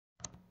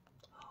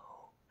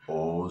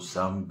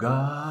Awesome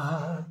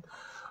God,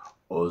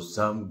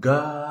 awesome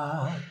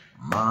God,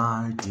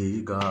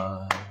 mighty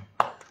God,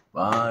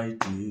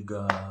 mighty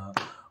God,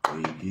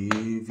 we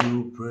give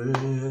you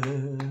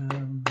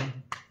praise.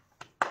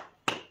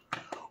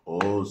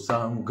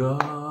 Awesome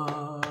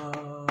God,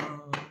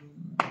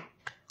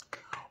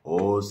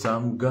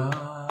 awesome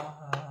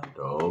God,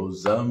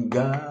 awesome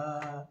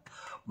God,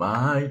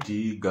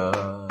 mighty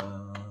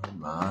God,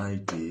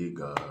 mighty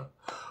God,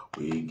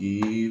 we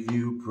give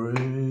you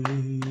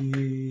praise.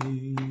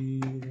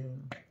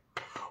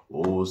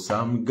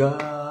 Awesome God,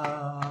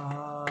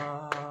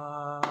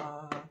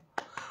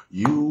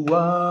 you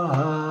are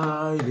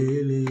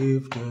highly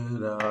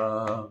lifted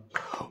up.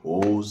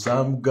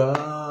 Awesome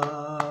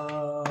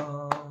God,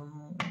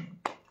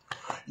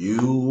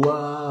 you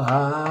are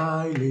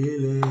highly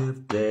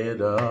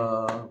lifted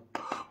up.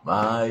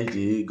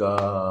 Mighty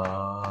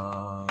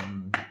God,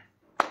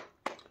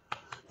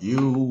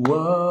 you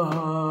are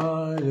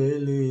highly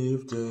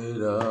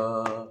lifted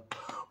up.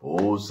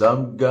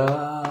 Awesome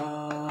God,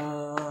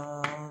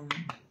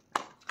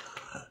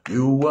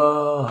 you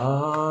are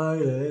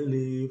highly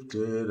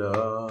lifted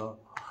up.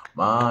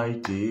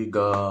 Mighty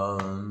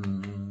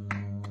God,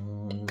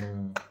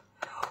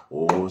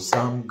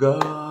 awesome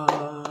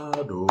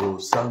God,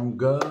 awesome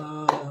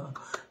God,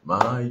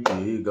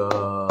 mighty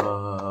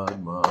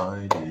God,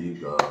 mighty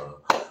God,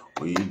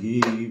 we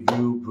give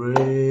you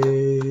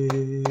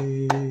praise.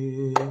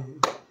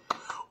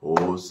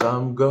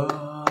 Awesome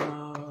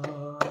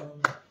God,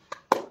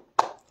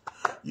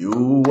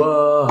 you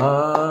are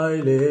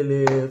highly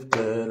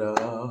lifted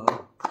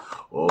up.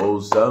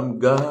 Awesome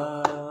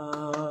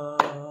God,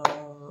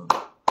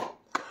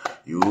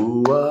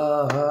 you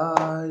are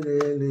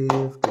highly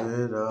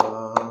lifted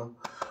up.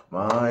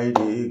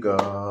 Mighty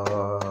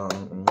God,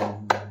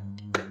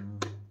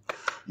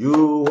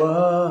 you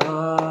are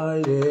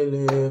highly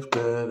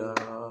lifted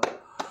up.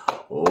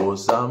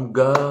 Awesome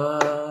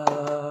God,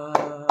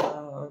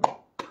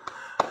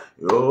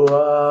 you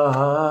are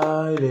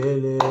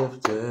highly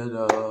lifted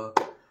up.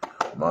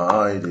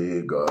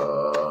 Mighty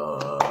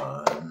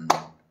God,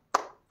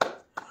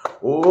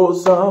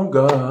 awesome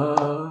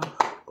God,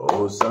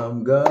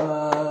 awesome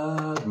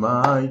God,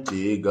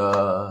 mighty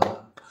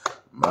God,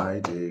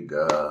 mighty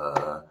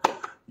God,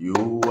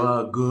 you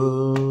are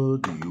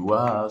good, you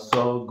are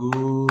so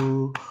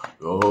good.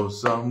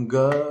 Awesome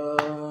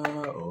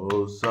God,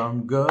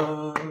 awesome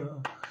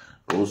God,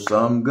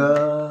 awesome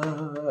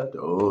God,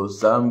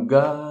 awesome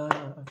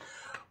God,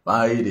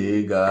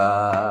 mighty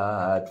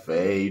God,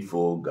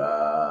 faithful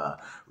God,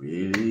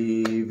 we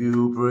give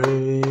you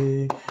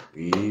praise,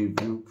 we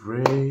give you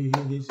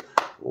praise.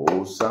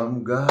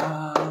 Awesome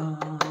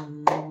God,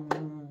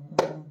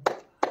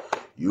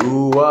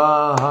 you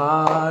are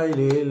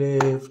highly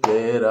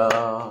lifted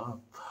up.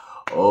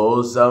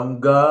 Awesome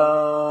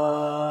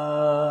God,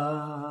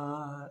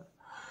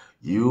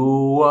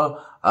 you are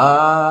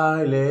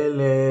highly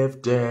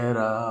lifted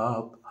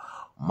up.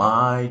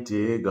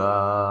 Mighty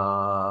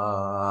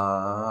God,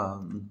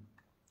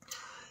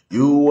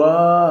 you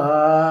are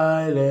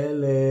highly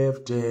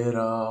lifted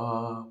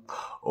up.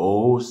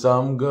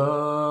 Awesome God,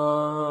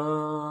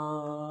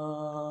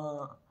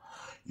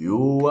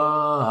 you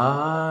are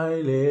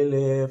highly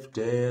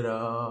lifted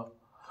up.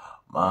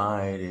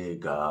 Mighty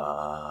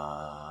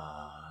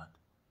God.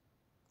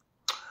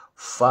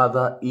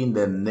 Father, in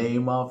the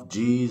name of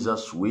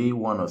Jesus, we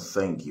want to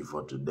thank you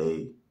for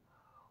today.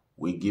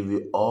 We give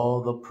you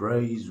all the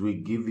praise. We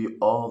give you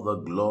all the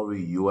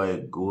glory. You are a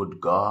good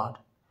God.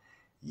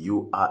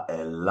 You are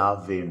a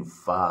loving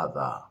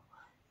Father.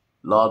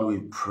 Lord, we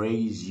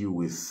praise you.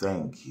 We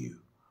thank you.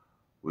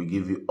 We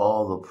give you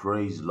all the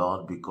praise,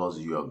 Lord, because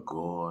you are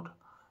God,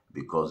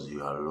 because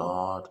you are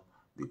Lord,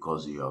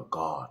 because you are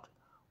God.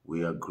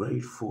 We are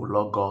grateful,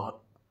 Lord God,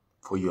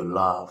 for your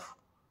love.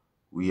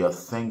 We are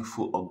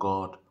thankful, O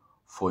God,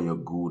 for your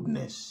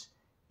goodness.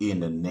 In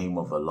the name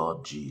of the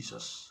Lord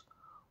Jesus.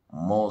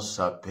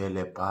 Mosa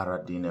pele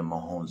paradine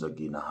mohonza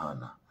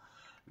ginahana.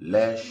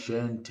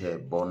 Leshente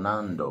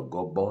bonando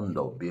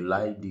gobondo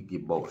bilaidi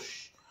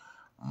gibosh.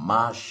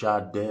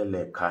 Masha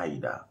dele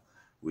kaida.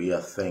 We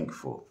are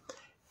thankful.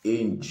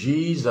 In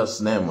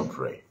Jesus' name we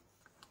pray.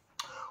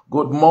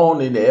 Good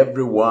morning,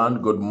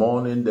 everyone. Good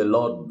morning. The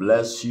Lord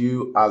bless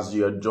you as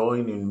you are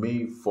joining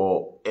me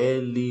for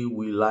Early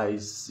Will I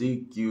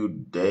Seek You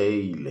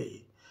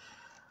Daily.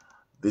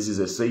 This is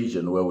a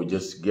session where we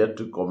just get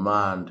to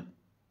command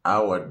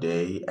our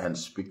day and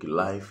speak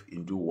life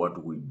into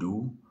what we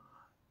do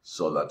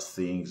so that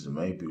things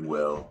may be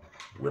well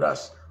with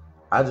us.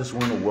 I just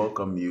want to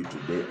welcome you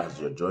today as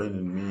you're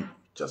joining me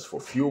just for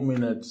a few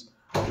minutes.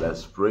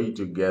 Let's pray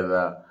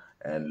together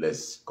and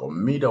let's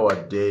commit our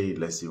day.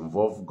 Let's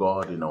involve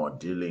God in our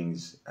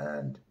dealings,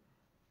 and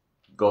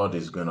God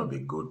is going to be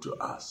good to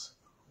us.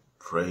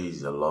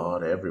 Praise the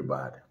Lord,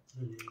 everybody.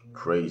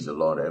 Praise the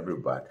Lord,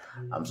 everybody.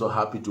 I'm so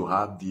happy to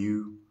have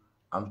you.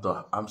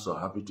 I'm so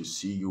happy to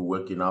see you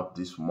waking up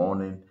this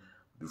morning.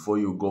 Before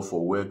you go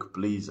for work,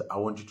 please, I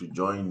want you to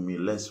join me.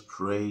 Let's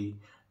pray.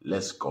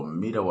 Let's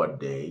commit our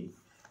day.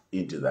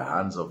 into the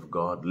hands of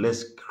God.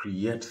 Let's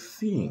create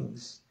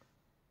things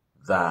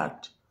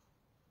that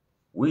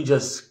we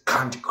just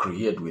can't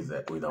create with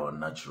our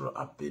natural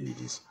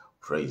abilities.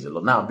 Praise the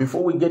Lord. Now,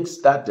 before we get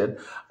started,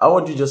 I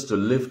want you just to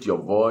lift your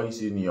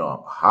voice in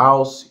your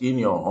house, in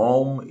your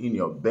home, in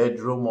your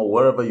bedroom, or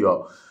wherever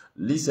you're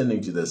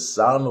listening to the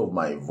sound of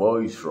my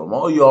voice from,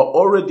 or you're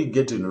already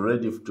getting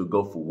ready to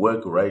go for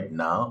work right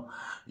now.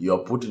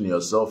 You're putting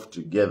yourself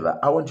together.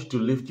 I want you to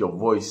lift your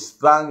voice.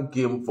 Thank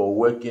Him for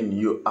waking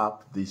you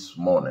up this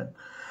morning.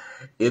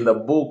 In the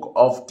book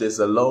of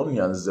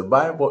Thessalonians, the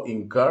Bible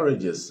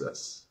encourages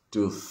us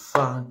to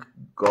thank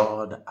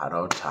God at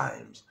all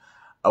times.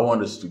 I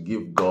want us to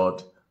give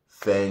God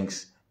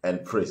thanks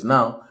and praise.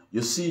 Now,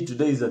 you see,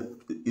 today is the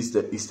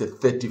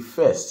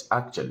 31st,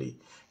 actually.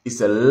 It's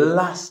the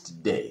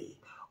last day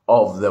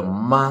of the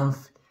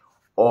month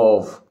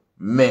of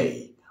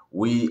May.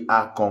 We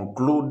are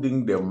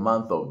concluding the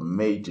month of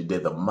May today,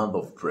 the month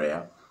of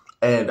prayer.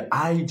 And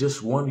I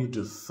just want you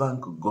to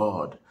thank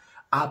God.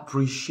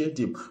 Appreciate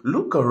Him.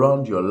 Look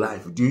around your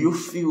life. Do you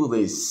feel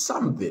there is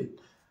something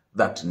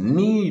that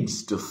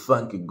needs to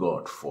thank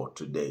God for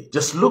today?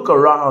 Just look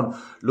around,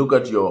 look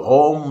at your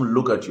home,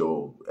 look at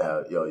your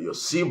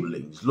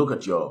siblings, look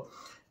at your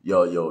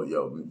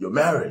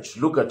marriage,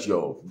 look at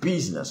your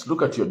business,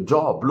 look at your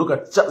job, look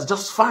at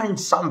just find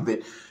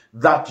something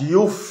that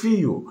you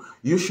feel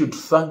you should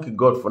thank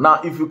God for. Now,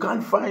 if you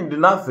can't find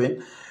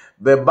nothing,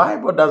 the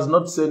Bible does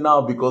not say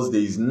now because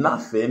there is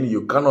nothing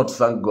you cannot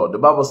thank God. The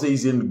Bible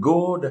says in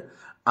good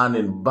and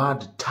in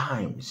bad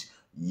times,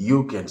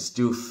 you can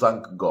still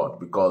thank God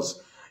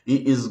because He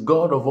is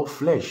God of all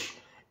flesh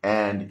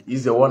and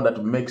He's the one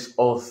that makes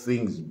all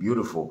things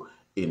beautiful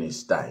in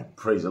His time.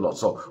 Praise the Lord.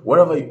 So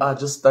wherever you are,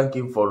 just thank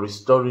Him for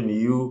restoring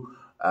you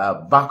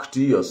back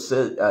to your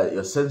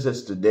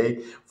senses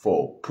today,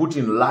 for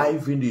putting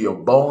life into your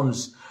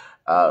bones.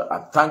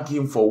 I thank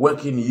Him for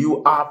waking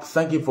you up.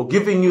 Thank Him for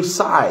giving you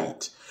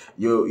sight.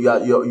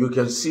 You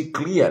can see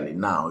clearly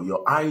now.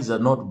 Your eyes are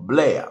not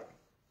blurred.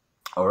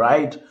 All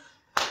right?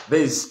 There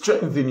is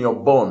strength in your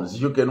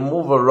bones. You can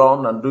move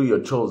around and do your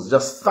chores.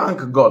 Just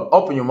thank God.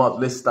 Open your mouth.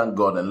 Let's thank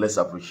God and let's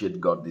appreciate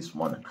God this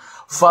morning.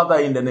 Father,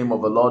 in the name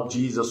of the Lord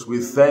Jesus, we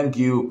thank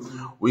you.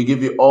 We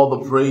give you all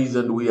the praise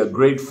and we are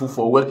grateful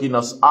for waking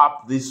us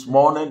up this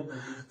morning.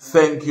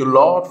 Thank you,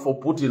 Lord, for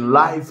putting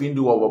life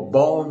into our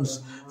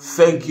bones.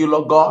 Thank you,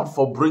 Lord God,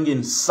 for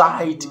bringing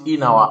sight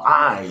in our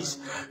eyes.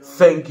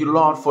 Thank you,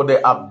 Lord, for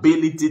the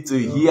ability to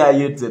hear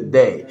you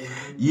today.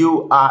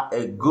 You are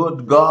a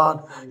good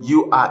God.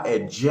 You are a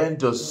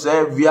gentle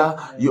Savior.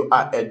 You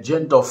are a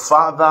gentle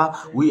Father.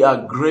 We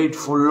are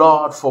grateful,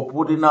 Lord, for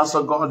putting us,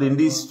 oh God, in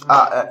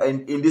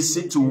this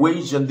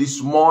situation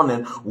this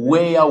morning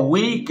where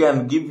we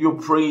can give you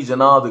praise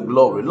and all the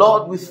glory.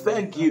 Lord, we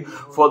thank you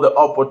for the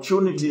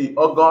opportunity,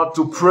 oh God,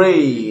 to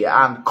pray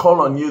and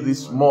call on you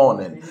this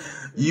morning.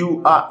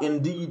 You are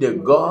indeed a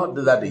God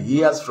that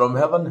hears from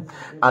heaven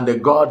and a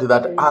God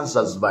that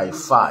answers by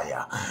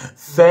fire.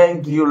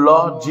 Thank you,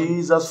 Lord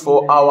Jesus,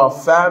 for our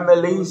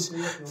families.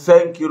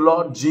 Thank you,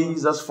 Lord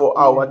Jesus, for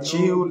our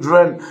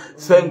children.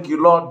 Thank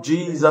you, Lord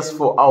Jesus,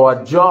 for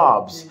our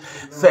jobs.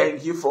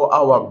 Thank you for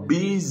our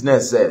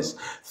businesses.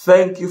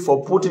 Thank you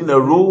for putting a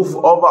roof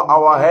over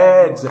our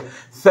heads.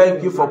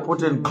 Thank you for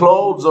putting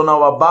clothes on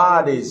our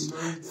bodies.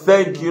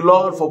 Thank you,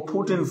 Lord, for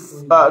putting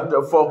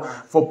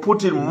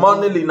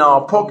money in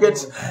our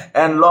pockets.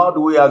 And Lord,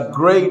 we are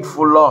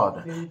grateful,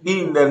 Lord,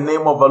 in the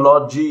name of the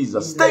Lord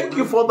Jesus. Thank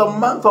you for the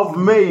month of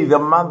May, the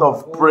month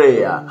of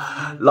prayer.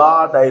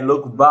 Lord, I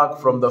look back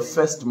from the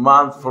first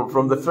month,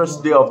 from the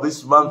first day of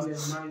this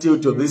month till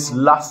to this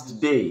last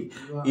day.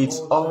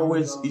 It's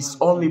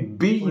only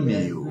been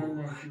you.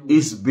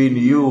 It's been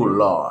you,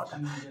 Lord.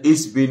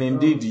 It's been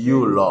indeed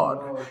you, Lord.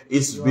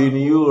 It's been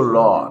you,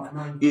 Lord.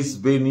 It's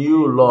been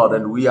you, Lord.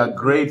 And we are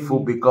grateful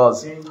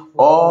because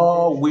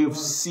all we've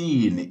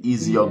seen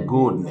is your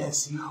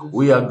goodness.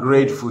 We are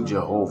grateful,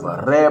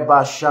 Jehovah.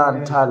 Reba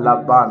Shanta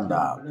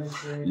Labanda.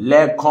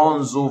 Le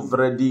Konzu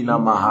Vredina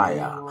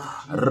Mahaya.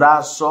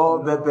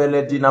 Raso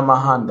Bebeledina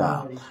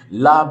Mahanda.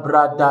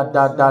 Labra da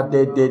da da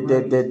de de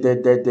de de de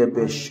de de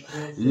besh.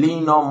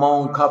 Lino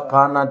Monka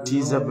Pana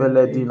Tize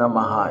Veledina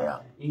Mahaya.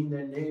 In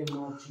the name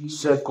of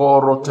Jesus.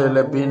 Sekoro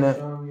telebine,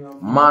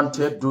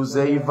 mante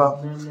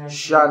duzeiva,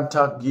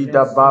 shanta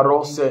gida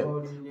barose,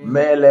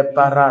 mele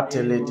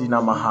parate le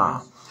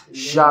dinamaha,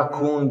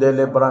 shakunde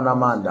le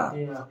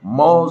branamanda,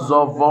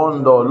 mozo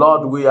vondo.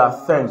 Lord, we are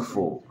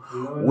thankful.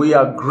 We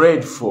are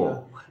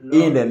grateful.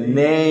 In the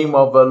name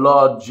of the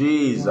Lord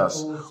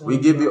Jesus, we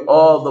give you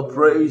all the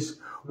praise.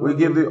 We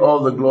give you all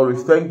the glory.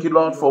 Thank you,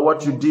 Lord, for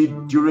what you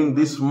did during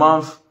this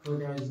month.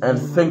 And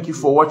thank you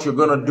for what you're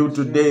going to do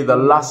today, the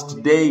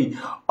last day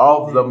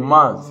of the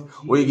month.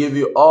 We give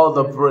you all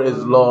the praise,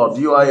 Lord.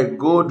 You are a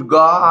good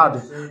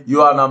God.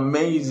 You are an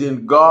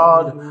amazing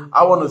God.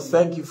 I want to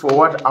thank you for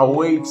what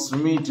awaits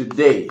me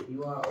today.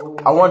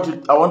 I want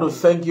to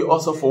thank you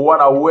also for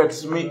what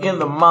awaits me in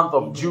the month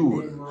of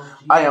June.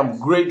 I am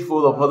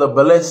grateful for the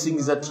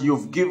blessings that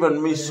you've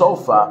given me so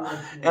far.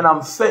 And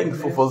I'm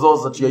thankful for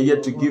those that you're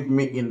yet to give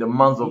me in the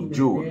month of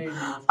June.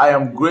 I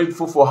am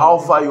grateful for how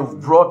far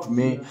you've brought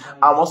me.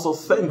 I'm also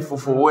thankful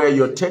for where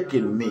you're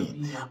taking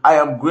me. I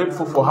am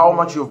grateful for how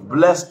much you've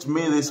blessed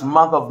me this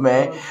month of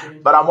May.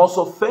 But I'm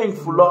also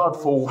thankful, Lord,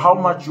 for how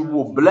much you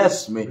will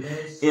bless me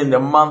in the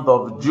month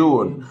of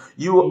June.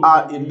 You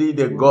are indeed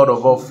a God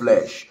of all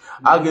flesh.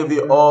 I give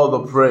you all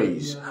the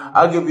praise.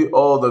 I give you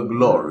all the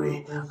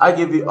glory. I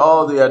give you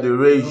all the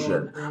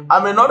adoration.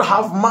 I may not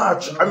have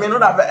much. I may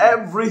not have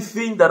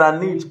everything that I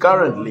need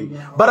currently.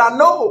 But I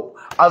know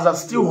as I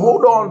still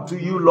hold on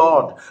to you,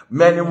 Lord,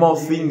 many more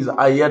things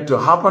are yet to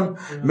happen.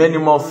 Many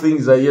more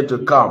things are yet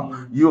to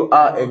come. You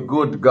are a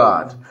good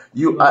God.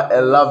 You are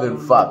a loving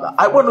Father.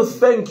 I want to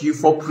thank you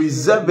for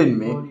preserving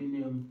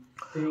me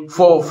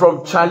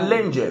from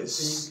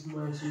challenges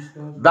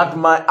that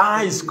my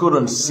eyes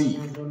couldn't see.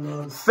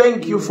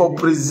 Thank you for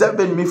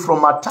preserving me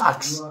from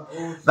attacks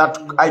that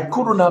I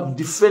couldn't have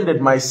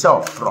defended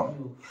myself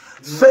from.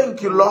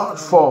 Thank you, Lord,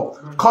 for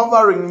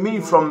covering me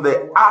from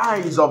the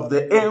eyes of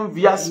the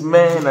envious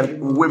men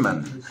and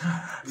women.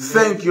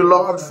 Thank you,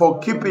 Lord, for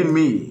keeping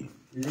me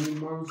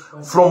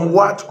from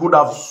what could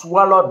have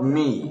swallowed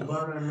me.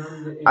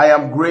 I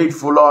am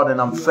grateful, Lord, and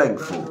I'm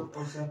thankful.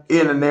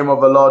 In the name of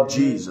the Lord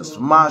Jesus.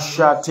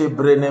 Mashate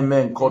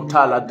brenemen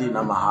kotala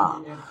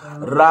dinamaha.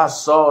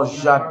 Raso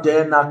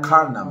jadena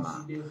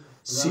kanama.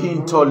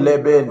 Sinto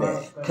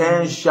lebene.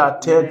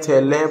 Kenshate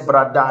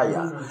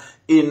telebradaya.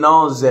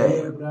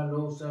 Inoze.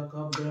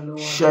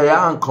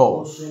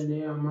 Sheankos.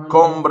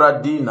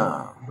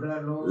 Kombradina.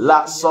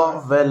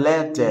 Laso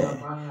velete.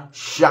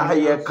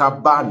 Shaye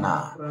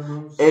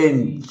kabana.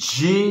 In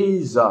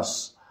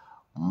Jesus'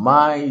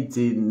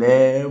 mighty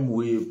name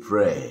we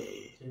pray.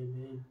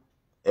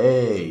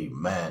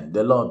 Amen.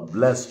 The Lord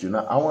bless you.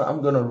 Now,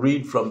 I'm going to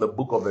read from the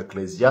book of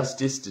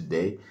Ecclesiastes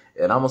today,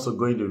 and I'm also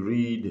going to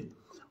read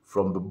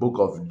from the book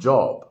of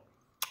Job.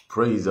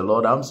 Praise the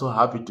Lord. I'm so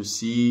happy to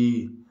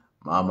see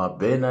Mama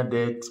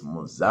Bernadette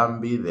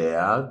Muzambi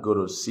there.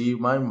 Good to see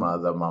my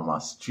mother, Mama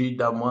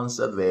Strida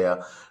Monsa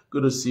there.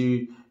 Good to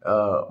see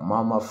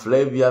Mama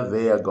Flavia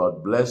there.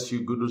 God bless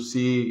you. Good to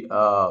see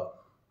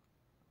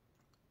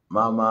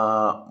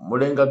Mama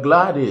Mulenga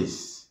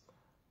Gladys.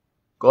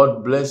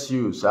 God bless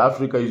you. South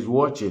Africa is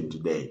watching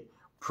today.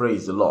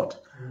 Praise the Lord.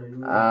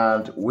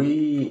 And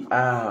we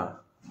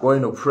are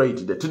going to pray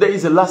today. Today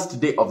is the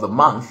last day of the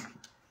month.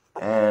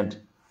 And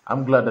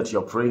I'm glad that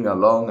you're praying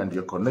along and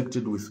you're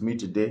connected with me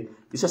today.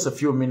 It's just a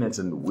few minutes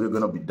and we're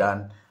going to be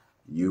done.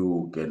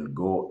 You can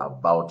go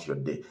about your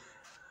day.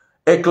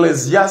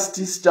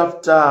 Ecclesiastes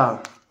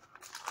chapter,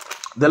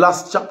 the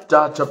last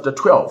chapter, chapter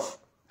 12.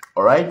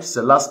 All right, it's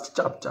the last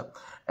chapter.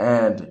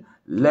 And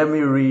let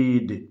me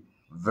read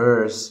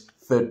verse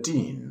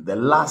 13. The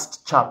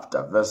last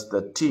chapter, verse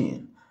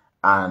 13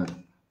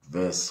 and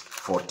verse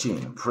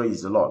 14.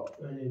 Praise the Lord.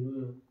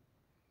 Hallelujah.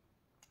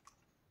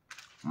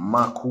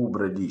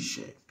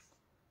 Makubredishe.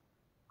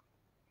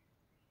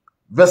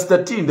 Verse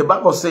 13, the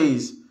Bible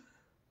says,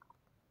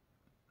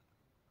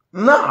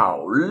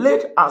 now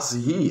let us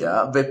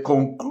hear the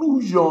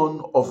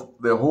conclusion of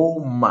the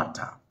whole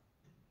matter.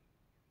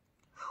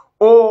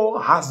 All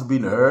has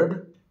been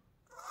heard.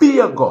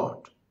 Fear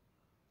God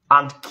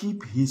and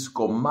keep his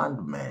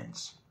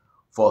commandments,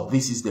 for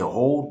this is the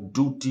whole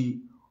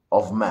duty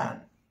of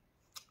man.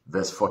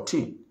 Verse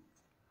 14.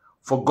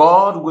 For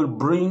God will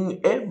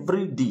bring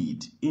every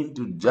deed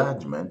into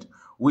judgment,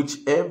 which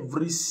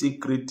every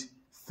secret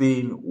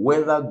thing,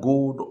 whether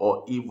good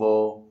or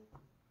evil,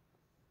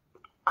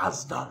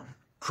 has done.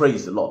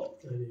 Praise the Lord.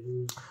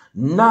 Hallelujah.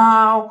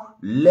 Now,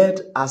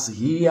 let us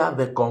hear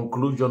the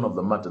conclusion of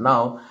the matter.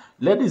 Now,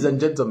 ladies and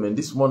gentlemen,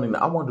 this morning,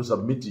 I want to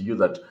submit to you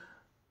that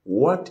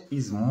what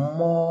is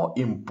more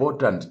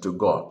important to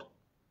God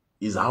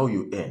is how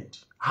you end.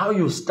 How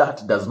you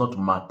start does not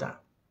matter.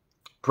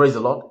 Praise the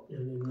Lord.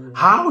 Hallelujah.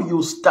 How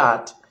you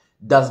start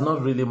does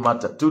not really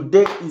matter.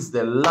 Today is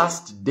the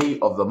last day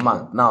of the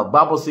month. Now, the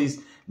Bible says,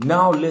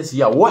 now let's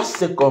hear what's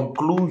the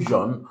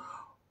conclusion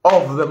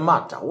of the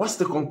matter. What's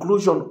the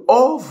conclusion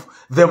of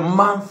the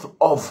month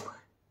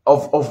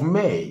of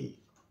May?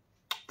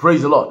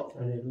 Praise the Lord.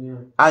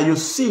 Hallelujah. And you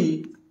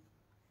see,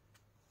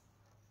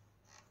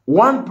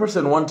 one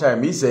person one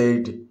time, he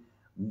said,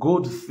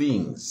 good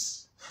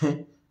things,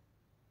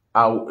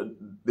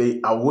 they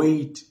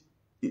await.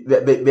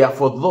 They are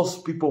for those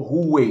people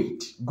who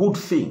wait. Good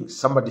things.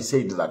 Somebody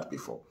said that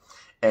before.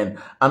 And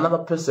another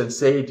person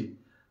said,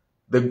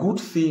 the good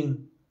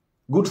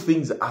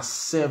things are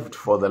saved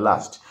for the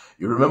last.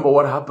 You remember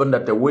what happened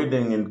at the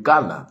wedding in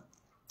Cana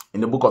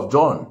in the book of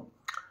John?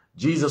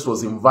 Jesus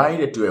was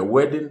invited to a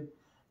wedding,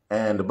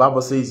 and the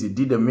Bible says he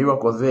did a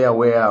miracle there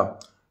where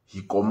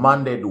he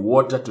commanded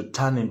water to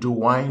turn into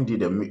wine,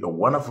 did a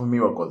wonderful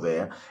miracle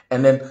there.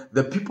 And then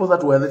the people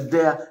that were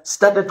there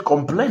started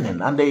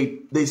complaining, and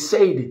they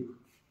said,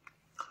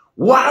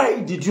 why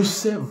did you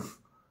save,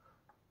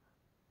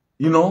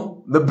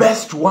 the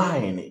best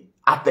wine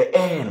at the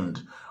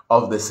end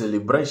of the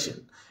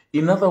celebration?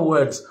 In other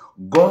words,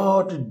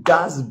 God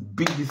does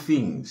big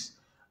things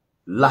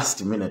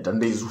last minute,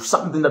 and there's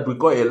something that we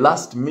call a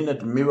last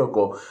minute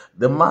miracle.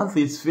 The month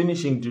is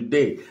finishing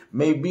today.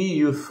 Maybe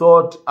you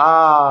thought,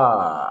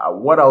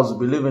 what I was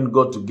believing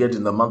God to get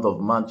in the month of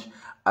March,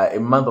 a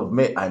month of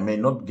May, I may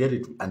not get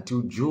it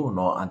until June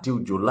or until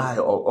July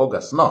or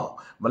August. No,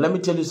 but let me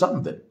tell you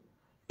something.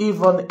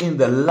 Even in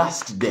the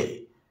last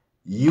day,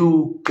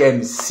 you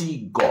can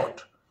see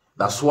God.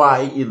 That's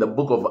why in the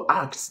book of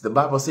Acts, the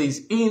Bible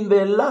says, in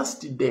the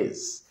last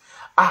days,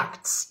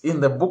 Acts,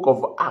 in the book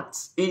of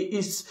Acts,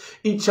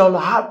 it shall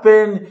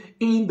happen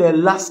in the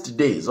last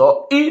days,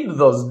 or in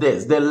those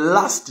days, the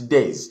last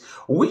days.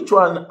 Which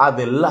one are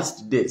the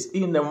last days?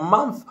 In the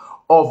month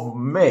of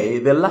May,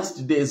 the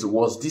last days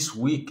was this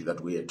week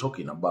that we are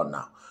talking about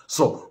now.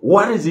 So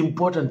what is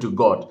important to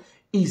God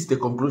is the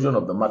conclusion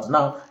of the matter.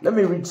 Now, let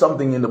me read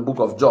something in the book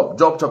of Job.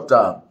 Job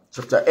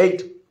chapter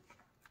 8,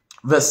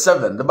 verse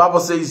 7. The Bible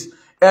says,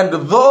 and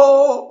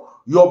though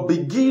your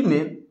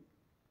beginning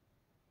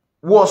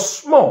was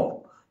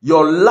small,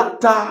 your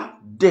latter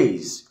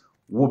days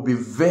will be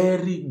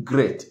very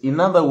great. In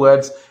other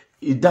words,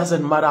 it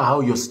doesn't matter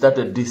how you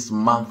started this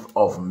month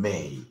of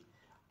May.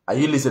 Are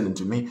you listening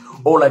to me?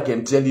 All I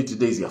can tell you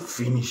today is you're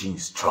finishing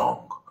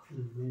strong.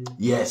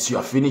 Yes, you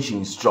are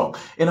finishing strong.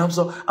 And I'm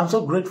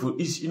so grateful.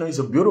 It's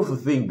a beautiful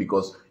thing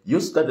because you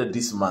started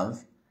this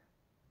month.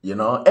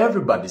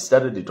 Everybody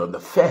started it on the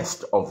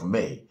 1st of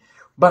May.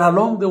 But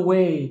along the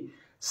way,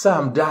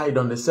 some died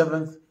on the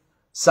 7th,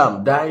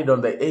 some died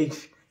on the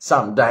 8th,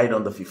 some died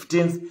on the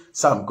 15th,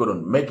 some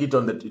couldn't make it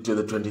to the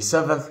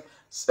 27th.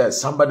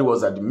 Somebody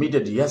was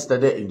admitted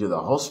yesterday into the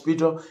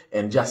hospital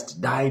and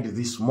just died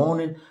this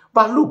morning.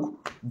 But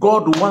look,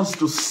 God wants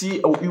to see,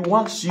 He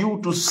wants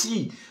you to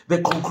see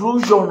the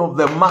conclusion of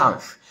the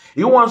month.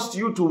 He wants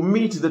you to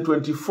meet the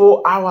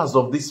 24 hours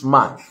of this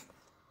month.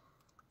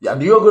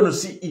 And you're going to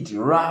see it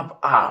wrap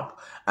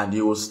up and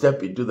you will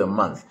step into the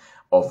month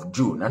of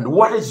June. And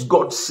what is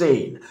God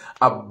saying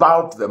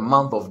about the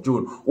month of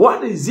June?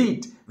 What is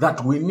it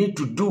that we need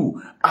to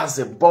do as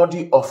a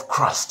body of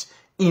Christ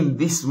in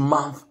this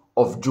month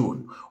of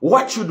June?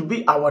 What should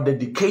be our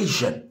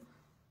dedication?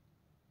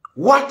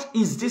 What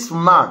is this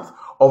month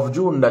of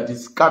June that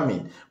is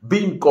coming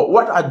being called?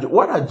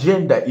 What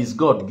agenda is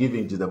God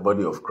giving to the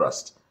body of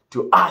Christ?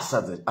 To us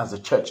as a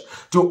church,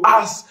 to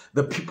us,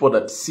 the people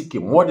that seek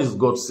Him. What is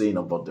God saying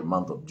about the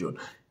month of June?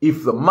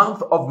 If the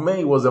month of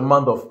May was a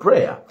month of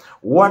prayer,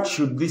 what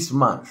should this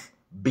month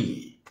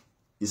be?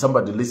 Is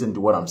somebody listening to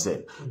what I'm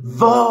saying?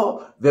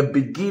 Though the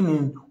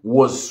beginning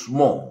was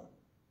small,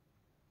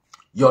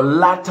 your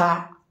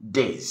latter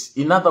days,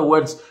 in other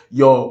words,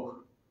 your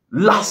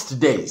last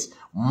days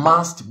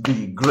must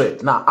be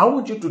great. Now, I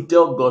want you to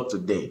tell God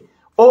today,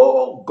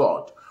 oh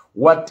God,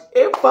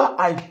 whatever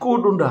I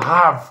couldn't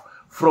have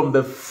from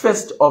the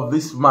 1st of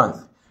this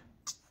month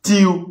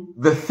till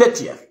the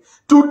 30th,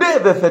 today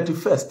the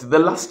 31st, the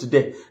last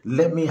day,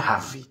 let me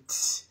have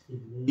it.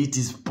 It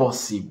is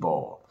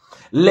possible.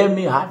 Let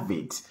me have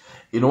it.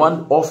 In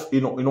one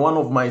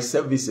of my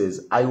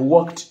services, I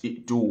walked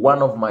to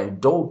one of my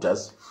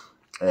daughters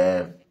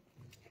and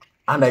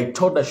I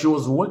told her she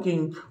was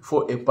working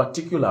for a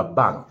particular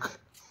bank.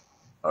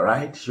 All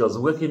right? She was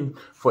working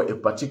for a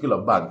particular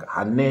bank.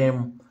 Her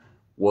name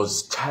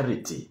was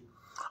Charity.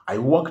 I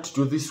walked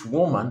to this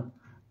woman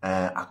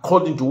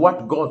according to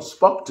what God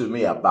spoke to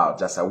me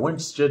about. As I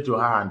went straight to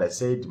her and I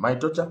said, my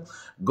daughter,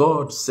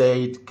 God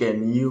said,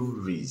 can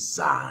you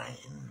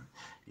resign?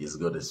 He's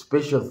got a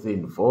special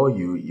thing for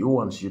you. He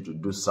wants you to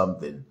do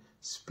something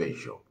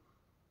special.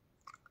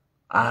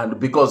 And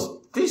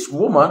because this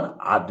woman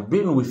had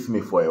been with me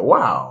for a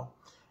while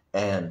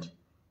and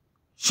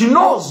she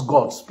knows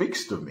God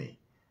speaks to me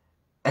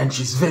and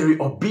she's very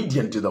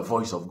obedient to the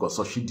voice of God.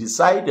 So she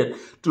decided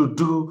to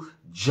do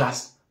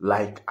just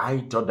like I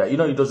told her.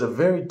 It was a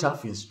very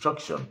tough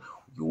instruction.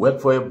 You work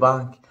for a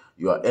bank,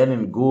 you are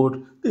earning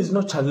good, there's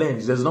no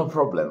challenge, there's no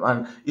problem.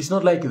 And it's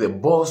not like the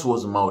boss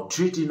was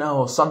maltreating her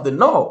or something.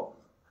 No,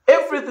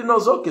 everything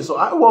was okay. So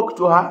I walked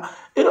to her,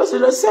 it was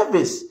in a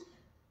service.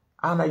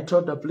 And I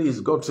told her,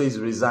 please, God says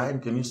resign,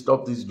 can you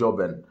stop this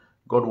job? And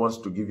God wants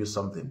to give you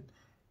something.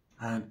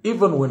 And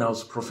even when I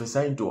was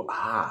prophesying to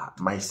her,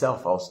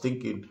 myself, I was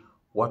thinking,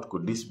 what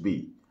could this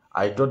be?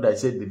 I told her, I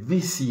said,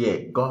 this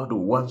year, God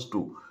wants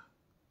to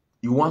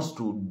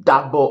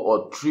double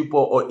or triple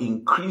or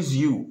increase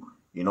you,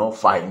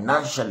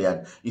 financially.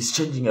 And He's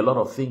changing a lot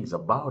of things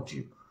about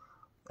you.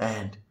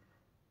 And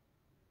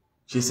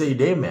she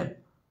said, amen.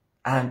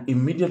 And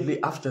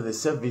immediately after the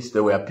service,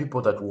 there were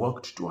people that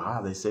walked to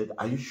her. They said,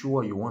 are you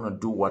sure you want to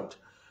do what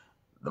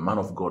the man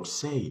of God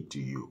said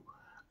to you?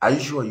 Are you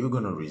sure you're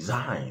going to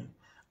resign?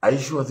 Are you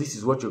sure this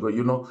is what you're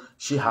going?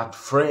 She had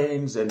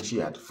friends and she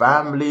had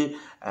family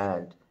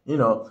and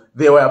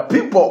there were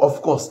people,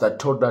 of course, that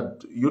told her,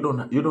 you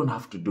don't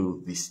have to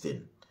do this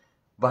thing.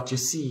 But you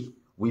see,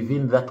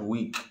 within that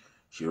week,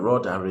 she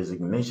wrote a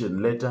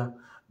resignation letter,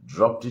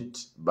 dropped it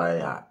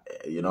by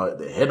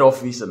the head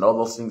office and all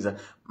those things. And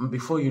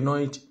before you know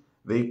it,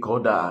 They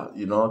called her,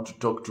 to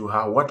talk to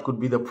her. What could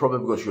be the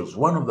problem? Because she was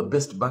one of the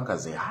best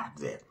bankers they had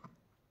there.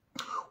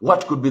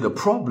 What could be the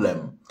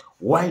problem?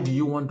 Why do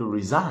you want to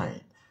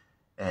resign?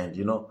 And,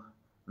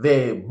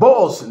 the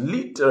boss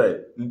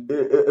literally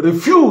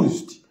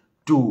refused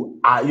to,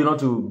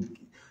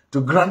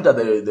 to grant her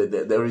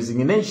the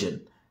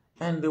resignation.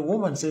 And the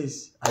woman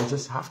says, I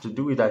just have to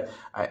do it.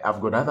 I've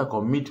got other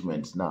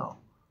commitments now.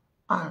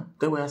 And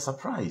they were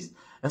surprised.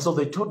 And so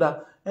they told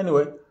her,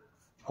 anyway,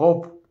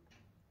 hope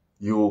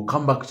you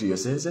come back to your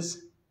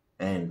senses.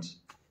 And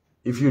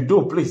if you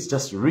do, please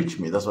just reach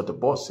me. That's what the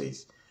boss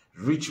says.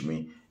 Reach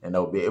me and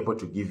I'll be able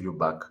to give you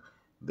back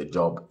the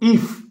job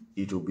if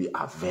it will be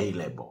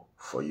available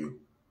for you.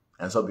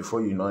 And so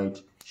before you know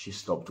it, she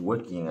stopped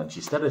working and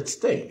she started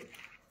staying.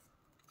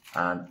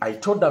 And I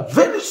told her,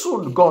 very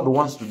soon God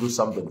wants to do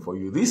something for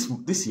you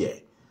this year.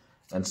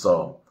 And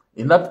so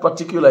in that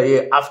particular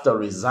year, after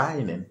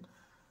resigning,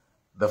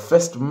 the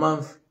first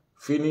month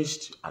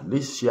finished, at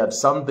least she had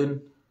something.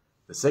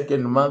 The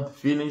second month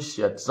finished,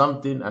 she had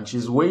something, and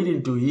she's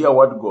waiting to hear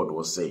what God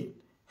was saying.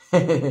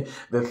 The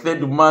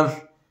third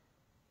month,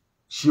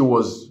 she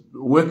was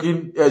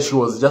working, she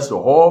was just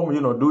home,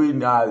 doing,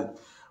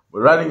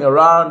 running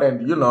around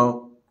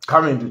and,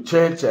 coming to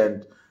church,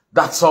 and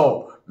that's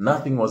all.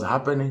 Nothing was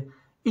happening.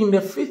 In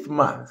the fifth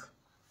month,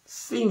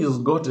 things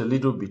got a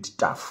little bit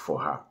tough for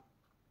her.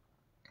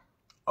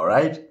 All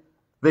right?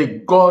 They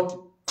got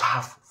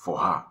tough for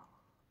her.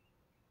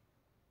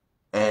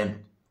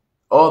 And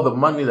all the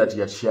money that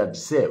she had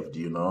saved,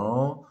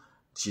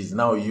 she's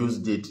now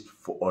used it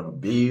on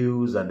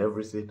bills and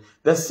everything.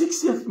 The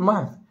 60th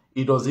month,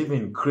 it was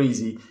even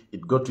crazy.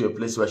 It got to a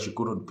place where she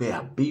couldn't pay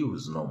her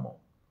bills no more.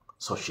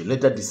 So she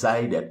later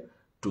decided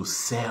to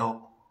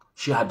sell.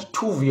 She had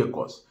 2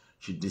 vehicles.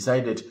 She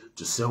decided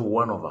to sell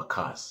one of her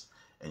cars.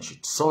 And she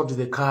sold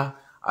the car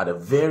at a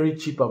very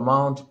cheap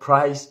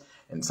price.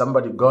 And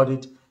somebody got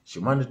it. She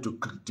managed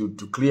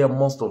to clear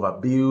most of her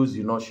bills.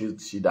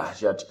 She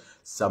had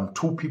some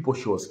 2 people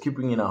she was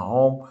keeping in her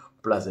home,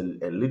 plus a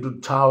little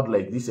child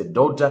like this, a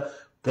daughter,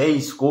 pay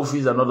school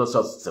fees and all those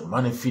sorts. The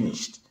money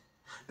finished.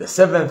 The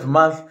 7th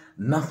month,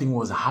 nothing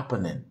was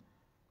happening.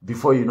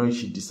 Before you know it,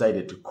 she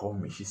decided to call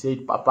me. She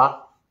said,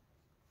 Papa,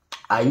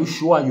 are you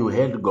sure you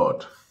heard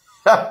God?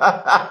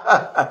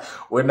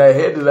 When I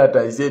heard that,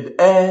 I said,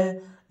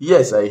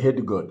 yes, I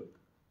heard God.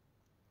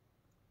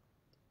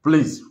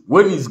 Please,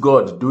 when is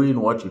God doing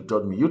what you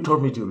told me? You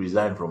told me to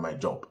resign from my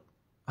job.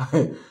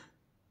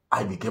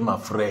 I became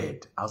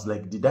afraid. I was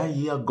like, did I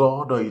hear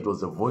God or it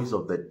was the voice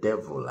of the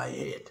devil I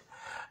heard?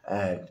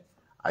 And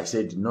I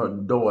said, no,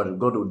 don't worry,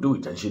 God will do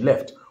it. And she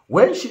left.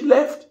 When she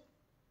left,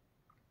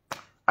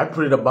 I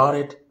prayed about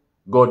it.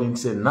 God didn't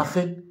say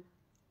nothing.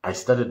 I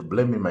started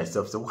blaming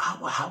myself. So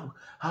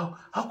how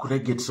could I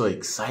get so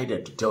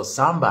excited to tell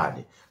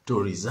somebody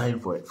to resign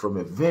from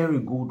a very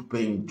good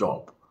paying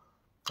job?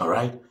 All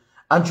right?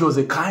 And she was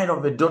a kind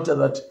of a daughter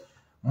that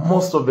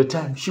most of the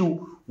time she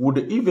would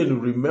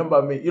even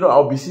remember me.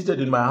 I'll be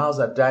seated in my house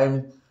at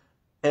times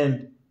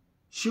and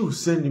she would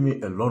send me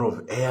a lot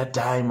of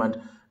airtime.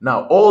 And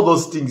now all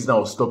those things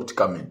now stopped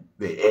coming.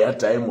 The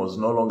airtime was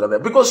no longer there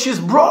because she's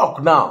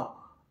broke now.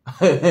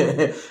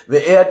 The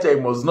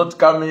airtime was not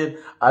coming.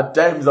 At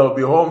times I'll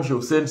be home.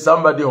 She'll send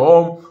somebody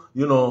home,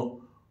 to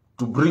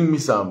bring me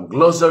some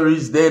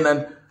groceries then.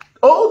 And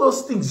all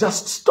those things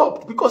just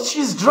stopped because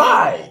she's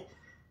dry.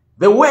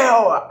 The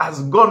well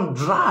has gone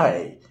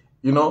dry.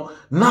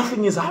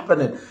 Nothing is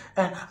happening.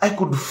 And I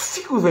could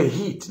feel the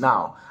heat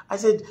now. I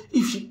said,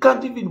 if she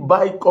can't even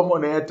buy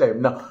common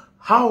airtime now,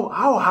 how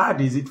hard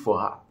is it for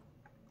her?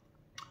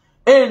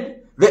 And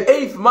the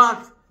 8th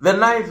month, the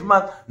 9th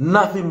month,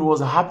 nothing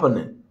was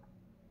happening.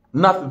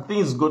 Nothing,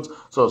 things got,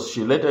 so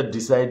she later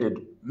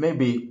decided,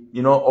 maybe,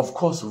 of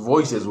course,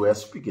 voices were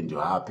speaking to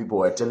her. People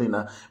were telling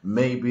her,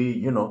 maybe,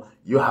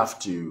 you have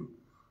to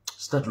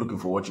start looking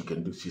for what you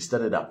can do. She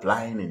started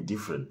applying in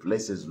different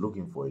places,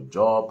 looking for a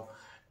job,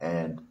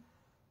 and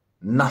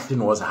nothing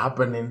was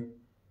happening.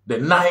 The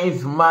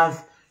 9th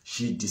month,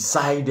 she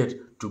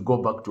decided to go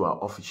back to her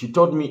office. She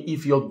told me,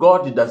 if your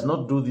God does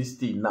not do this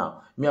thing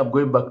now, me, I'm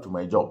going back to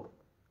my job.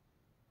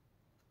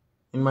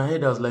 In my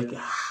head, I was like,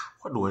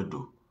 what do I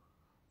do?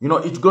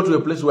 It got to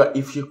a place where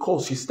if she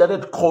calls, she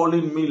started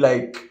calling me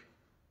like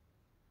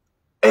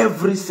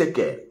every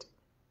second.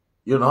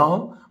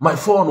 My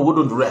phone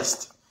wouldn't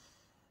rest.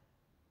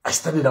 I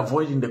started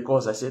avoiding the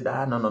calls. I said,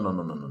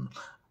 no.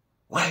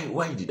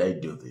 Why did I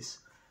do this?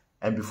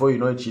 And before you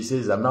know it, she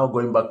says, I'm now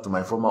going back to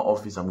my former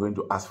office. I'm going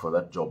to ask for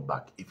that job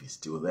back if it's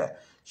still there.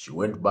 She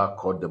went back,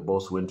 called the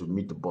boss, went to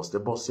meet the boss.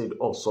 The boss said,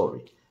 oh,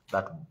 sorry,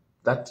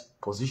 that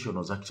position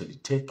was actually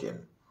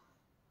taken.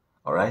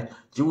 All right,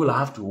 you will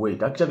have to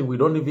wait. Actually, we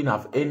don't even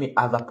have any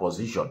other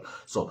position.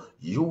 So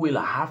you will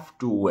have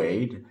to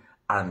wait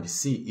and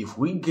see if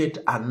we get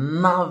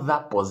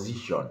another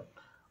position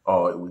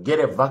or we get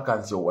a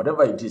vacancy or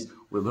whatever it is,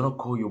 we're going to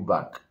call you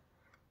back.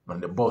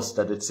 And the boss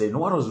started saying,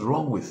 what was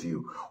wrong with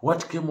you?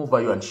 What came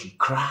over you? And she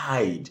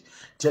cried,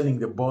 telling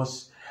the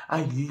boss,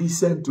 I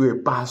listened to a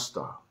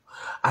pastor.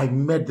 I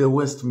made the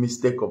worst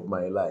mistake of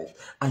my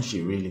life. And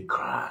she really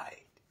cried.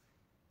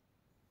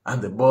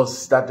 And the boss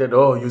started,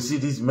 oh, you see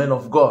these men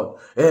of God.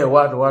 Hey,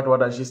 what?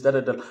 And she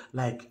started,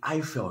 like,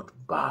 I felt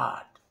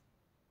bad.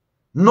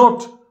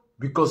 Not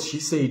because she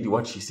said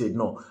what she said.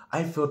 No,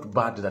 I felt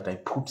bad that I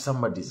put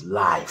somebody's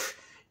life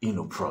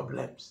into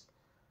problems.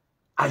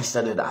 I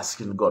started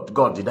asking God,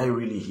 God, did I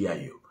really hear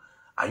you?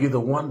 Are you the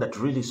one that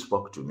really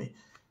spoke to me?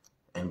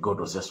 And God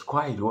was just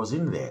quiet. He was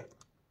in there.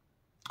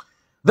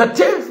 The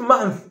 10th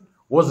month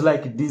was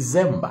like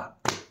December,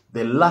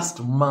 the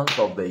last month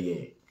of the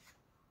year.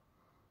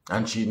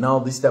 And she now,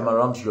 this time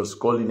around, she was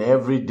calling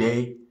every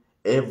day,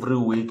 every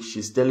week.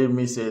 She's telling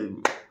me, say,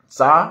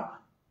 sir,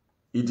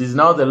 it is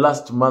now the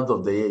last month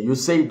of the year. You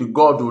said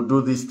God will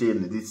do this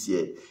thing this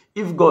year.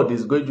 If God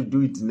is going to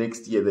do it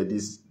next year,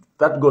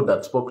 that God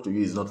that spoke to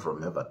you is not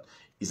from heaven.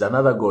 It's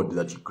another God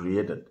that you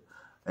created.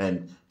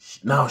 And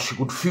now she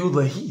could feel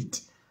the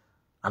heat.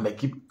 And I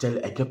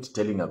kept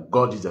telling her,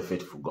 God is a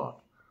faithful God.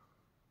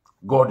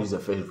 God is a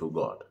faithful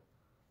God.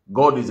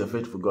 God is a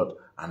faithful God.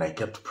 And I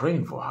kept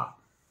praying for her.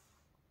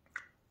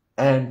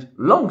 And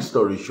long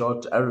story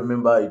short, I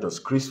remember it was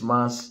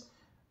Christmas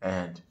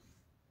and,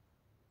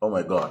 oh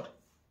my God,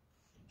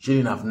 she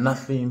didn't have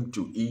nothing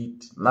to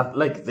eat.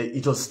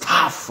 It was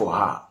tough for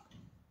her.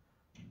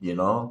 You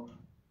know,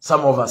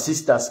 some of her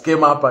sisters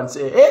came up and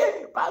said,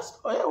 hey,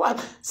 Pastor, hey,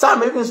 what?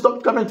 Sam even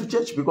stopped coming to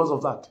church because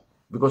of that.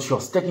 Because she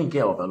was taking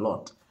care of a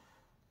lot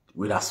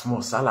with a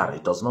small salary.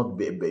 It was not,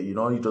 you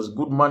know, it was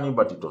good money,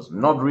 but it was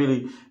not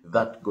really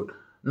that good.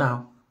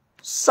 Now,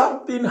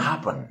 something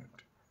happened.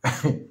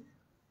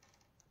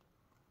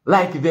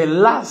 Like the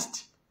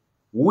last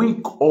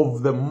week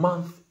of the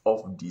month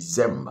of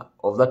December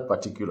of that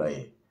particular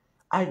year,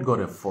 I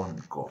got a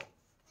phone call.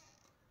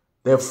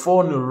 The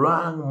phone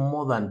rang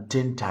more than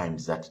 10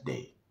 times that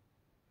day.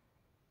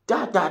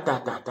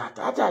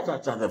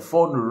 The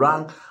phone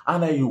rang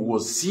and I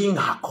was seeing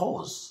her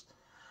calls.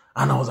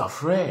 And I was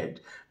afraid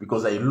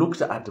because I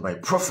looked at my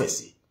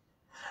prophecy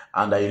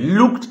and I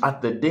looked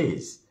at the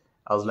days.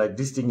 I was like,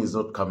 this thing is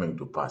not coming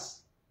to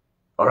pass.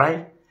 All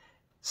right?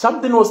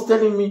 Something was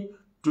telling me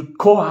to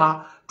call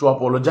her, to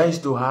apologize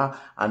to her,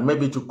 and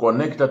maybe to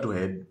connect her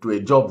to a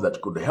job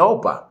that could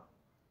help her.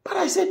 But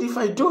I said, if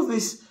I do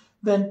this,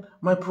 then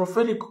my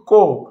prophetic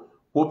call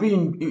will be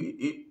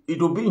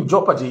it will be in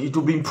jeopardy. It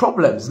will be in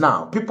problems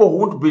now. People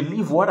won't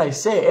believe what I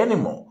say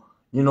anymore,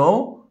 you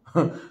know?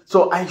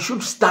 So I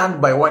should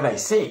stand by what I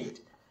said.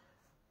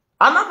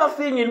 Another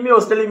thing in me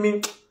was telling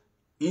me,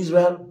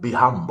 Israel, be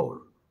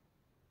humble.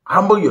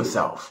 Humble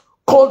yourself.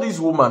 Call this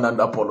woman and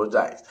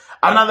apologize.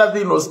 Another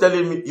thing was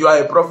telling me, you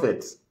are a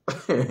prophet.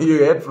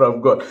 You heard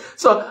from God.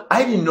 So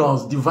I didn't know I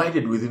was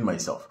divided within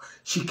myself.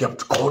 She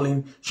kept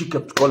calling,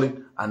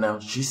 and now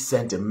she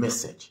sent a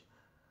message.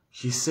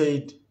 She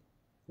said,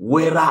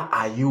 where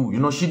are you? You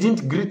know, she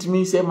didn't greet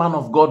me, say man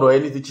of God or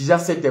anything. She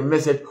just sent a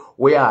message,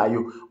 where are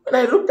you? When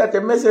I looked at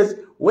the message,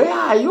 where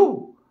are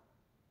you?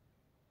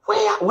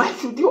 Why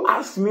should you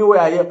ask me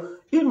where I am?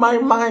 In my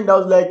mind, I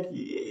was like,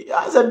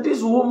 I said,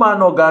 this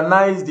woman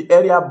organized the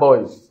area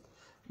boys.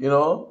 You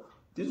know,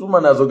 this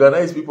woman has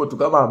organized people to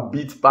come and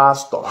beat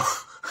pastor.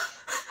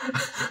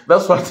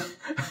 That's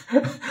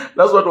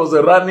what was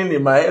running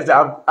in my head.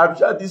 I'm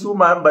sure this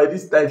woman, by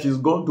this time, she's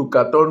gone to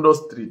Katondo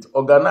Street,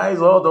 organize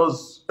all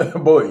those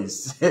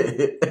boys,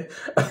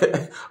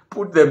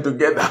 put them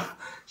together.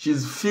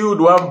 She's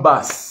filled one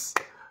bus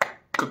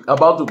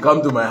about to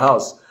come to my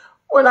house.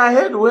 When I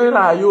heard, where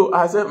are you?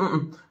 I said,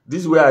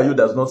 this where are you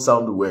does not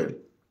sound well.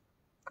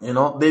 You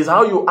know, there's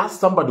how you ask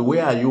somebody,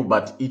 where are you?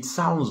 But it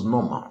sounds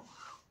normal.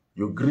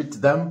 You greet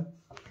them.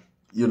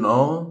 You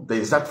know, there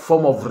is that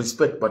form of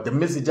respect, but the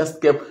message just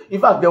came. In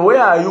fact, the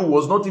where are you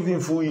was not even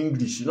full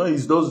English. You know,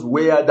 it's those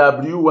where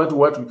W,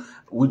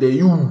 what, with the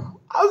U.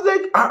 I was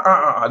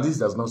like, this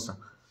does not sound.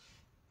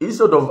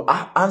 Instead of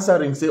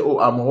answering, say, oh,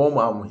 I'm home,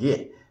 I'm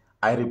here.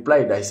 I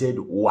replied, I said,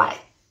 why?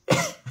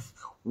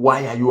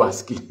 Why are you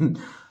asking?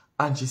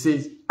 And she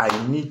says,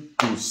 I need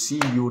to see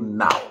you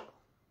now.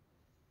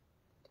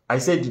 I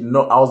said,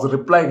 no, I was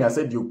replying, I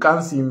said, you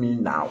can't see me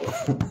now.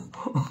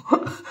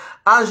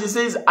 And she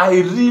says, I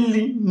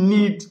really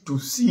need to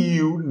see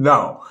you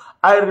now.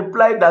 I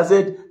replied, I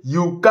said,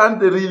 you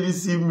can't really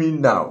see me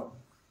now.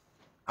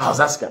 I was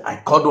asking,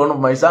 I called one of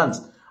my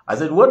sons. I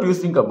said, what do you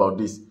think about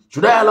this?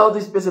 Should I allow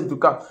this person to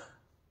come?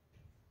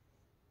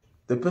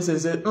 The person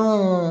said,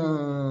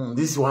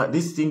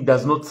 this thing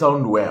does not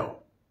sound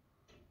well.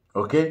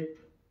 Okay?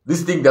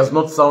 This thing does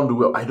not sound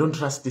well. I don't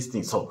trust this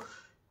thing. So,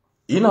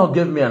 he now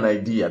gave me an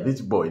idea.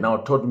 This boy now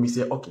told me,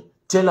 say, okay,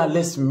 tell her,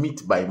 let's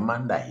meet by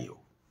Manda Hill.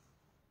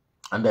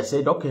 And I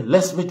said, okay,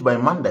 let's meet by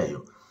Manda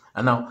Hill.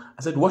 And now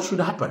I said, what should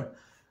happen?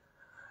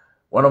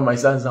 One of my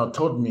sons now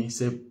told me,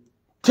 say,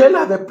 tell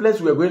her the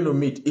place we're going to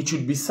meet. It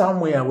should be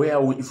somewhere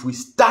where if we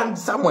stand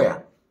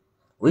somewhere,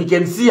 we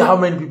can see how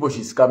many people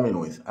she's coming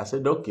with. I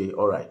said, okay,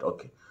 all right,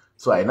 okay.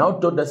 So I now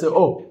told her, say,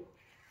 oh,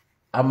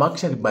 I'm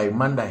actually by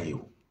Manda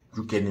Hill.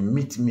 You can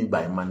meet me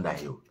by Manda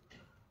Hill.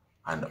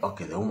 And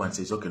okay, the woman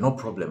says, okay, no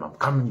problem. I'm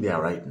coming there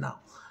right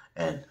now.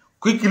 And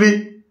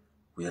Quickly,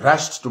 we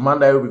rushed to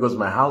Manda Hill because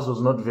my house was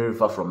not very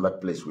far from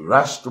that place. We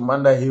rushed to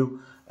Manda Hill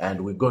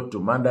and we got to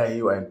Manda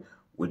Hill and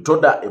we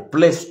told her a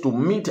place to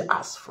meet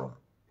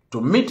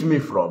me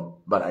from.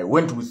 But I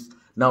went with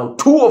now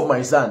 2 of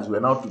my sons. We're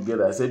now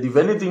together. I said, if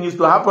anything is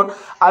to happen,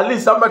 at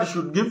least somebody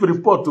should give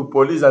report to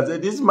police and say,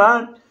 this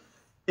man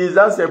is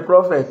just a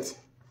prophet.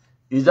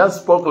 He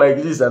just spoke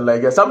like this and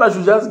like that. Somebody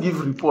should just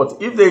give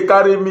report. If they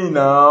carry me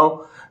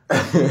now,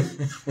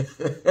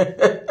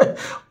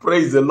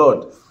 praise the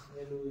Lord.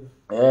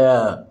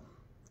 Yeah.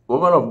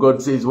 Woman of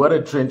God says, what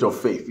a trench of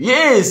faith.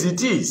 Yes,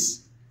 it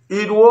is.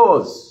 It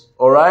was.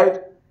 All right.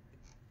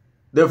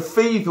 The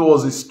faith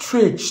was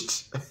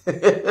stretched.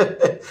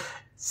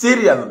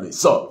 Seriously.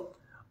 So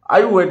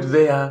I went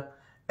there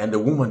and the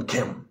woman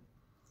came.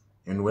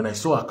 And when I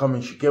saw her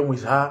coming, she came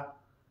with her.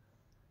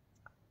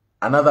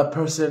 Another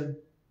person,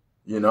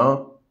 you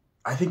know,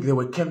 I think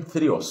they came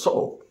 3 or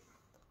so.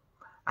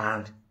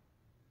 And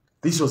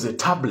this was a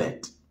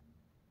tablet.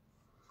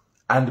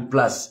 And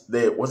plus,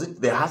 was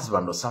it their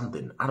husband or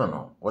something? I don't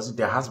know. Was it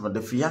their husband,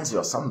 the fiancé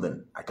or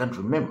something? I can't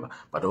remember.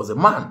 But it was a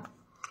man.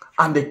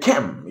 And they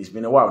came. It's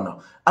been a while now.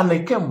 And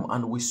they came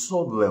and we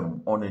saw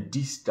them on a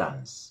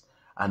distance.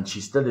 And she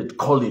started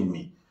calling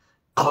me.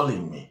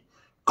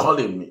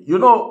 You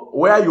know,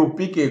 where you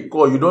pick a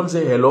call, you don't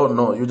say hello,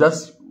 no. You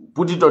just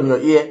put it on your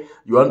ear.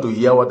 You want to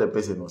hear what the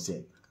person was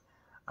saying.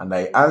 And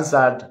I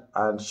answered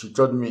and she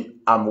told me,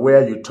 I'm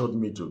where you told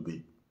me to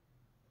be.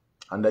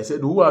 And I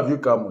said, who have you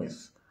come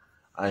with?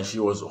 And she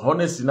was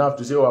honest enough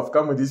to say, oh, I've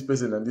come with this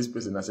person and this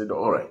person. I said,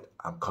 all right,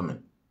 I'm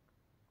coming.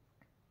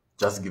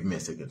 Just give me a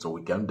second. So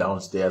we came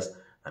downstairs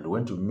and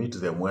went to meet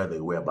them where they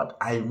were. But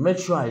I made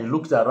sure I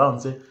looked around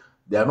and said,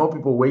 there are no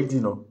people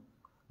waiting. No.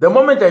 The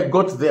moment I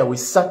got there, we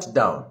sat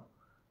down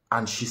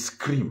and she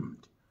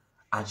screamed.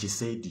 And she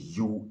said,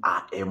 you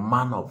are a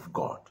man of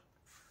God.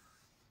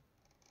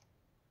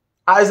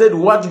 I said,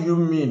 what do you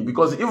mean?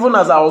 Because even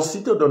as I was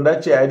seated on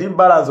that chair, I didn't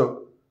balance.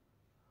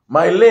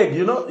 My leg,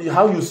 you know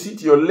how you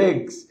sit, your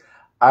legs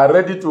are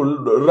ready to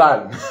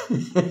run.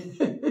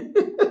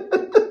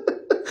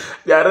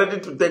 They are ready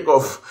to take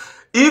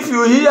off. If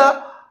you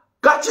hear,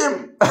 catch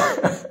him.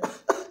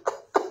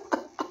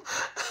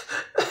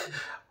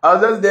 I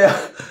was just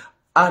there.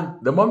 And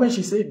the moment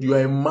she said, you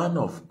are a man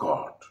of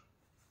God,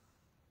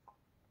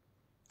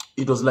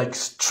 it was like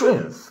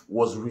strength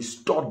was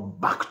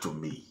restored back to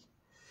me.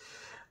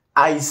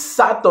 I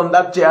sat on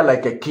that chair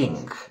like a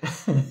king.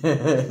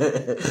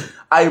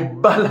 I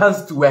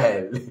balanced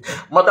well.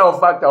 Matter of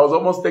fact, I was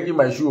almost taking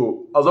my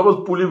shoe. I was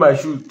almost pulling my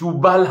shoe to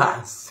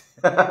balance.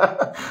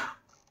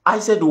 I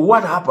said,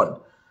 what happened?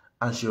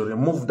 And she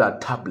removed that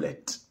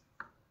tablet.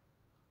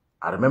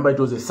 I remember it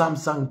was a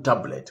Samsung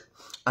tablet.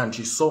 And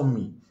she saw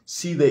me,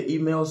 see the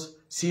emails,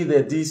 see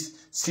the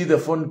this, see the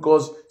phone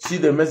calls, see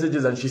the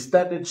messages. And she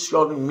started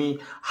showing me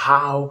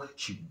how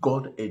she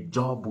got a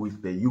job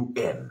with the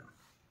UN.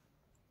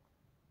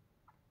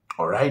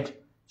 All right.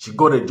 She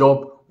got a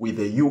job with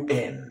the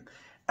UN.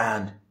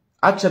 And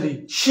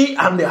actually, she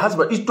and the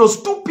husband, it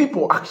was 2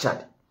 people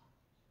actually.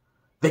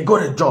 They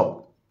got a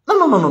job.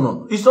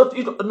 No. It's not,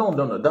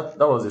 no. That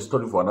was a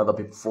story for another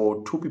people.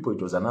 For 2 people,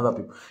 it was another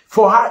people.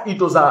 For her, it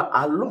was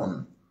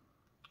alone.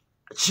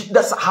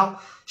 That's how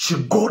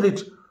she got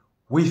it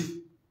with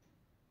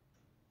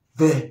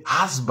the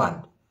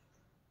husband.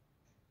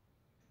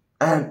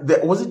 And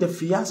was it the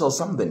fiancé or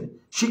something?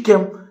 She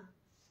came.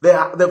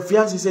 The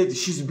fiancé said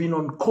she's been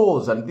on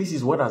calls and this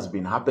is what has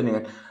been happening.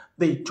 And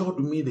they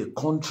told me the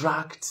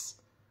contracts,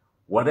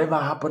 whatever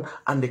happened,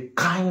 and the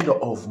kind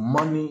of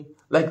money.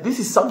 Like this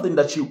is something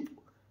that she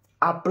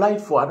applied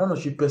for. I don't know,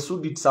 she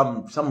pursued it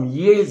some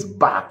years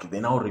back. They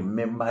now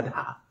remembered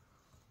her.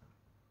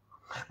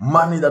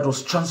 Money that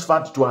was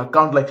transferred to her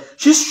account. Like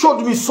she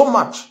showed me so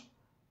much.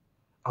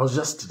 I was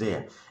just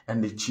there.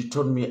 And she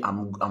told me,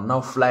 I'm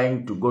now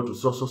flying to go to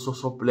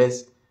so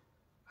place.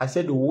 I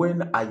said,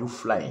 when are you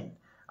flying?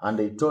 And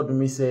they told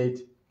me, said,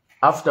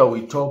 after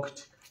we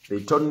talked, they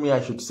told me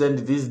I should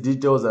send these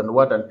details and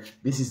what, and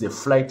this is a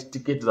flight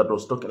ticket that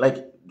was talking, like,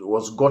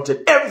 was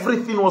gotten.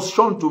 Everything was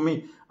shown to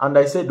me. And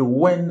I said,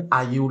 when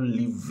are you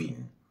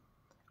leaving?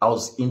 I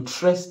was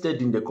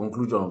interested in the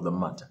conclusion of the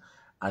matter.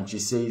 And she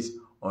says,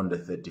 on the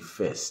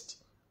 31st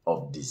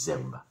of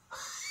December.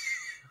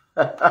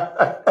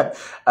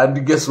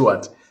 And guess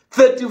what?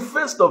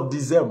 31st of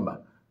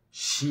December.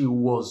 She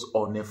was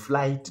on a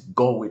flight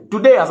going.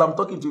 Today, as I'm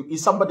talking to you,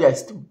 is somebody I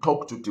still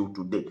talk to till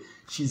today.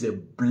 She's a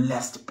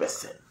blessed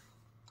person.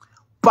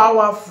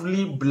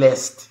 Powerfully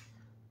blessed.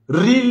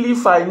 Really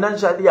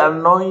financially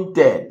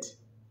anointed.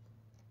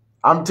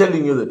 I'm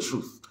telling you the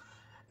truth.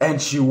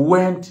 And she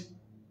went.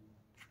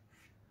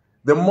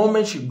 The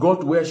moment she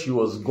got where she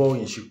was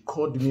going, she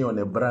called me on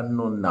a brand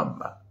new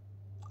number.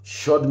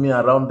 Showed me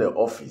around the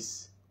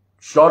office.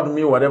 Showed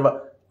me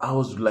whatever. I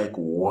was like,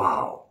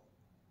 wow.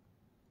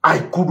 I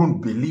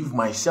couldn't believe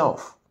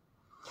myself.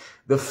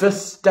 The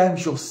first time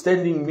she was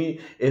sending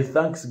me a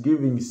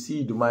Thanksgiving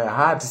seed, my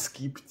heart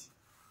skipped.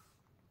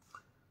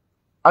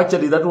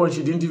 Actually, that one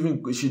she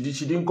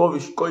didn't call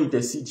it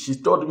a seed. She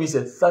told me it's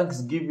a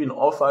thanksgiving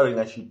offering,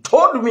 and she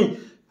told me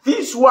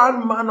this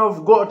one man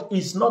of God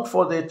is not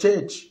for the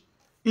church.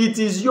 It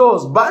is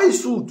yours. Buy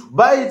suit,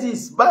 buy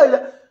this, buy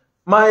that.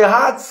 My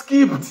heart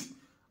skipped.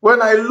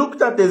 When I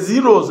looked at the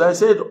zeros, I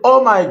said,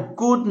 oh my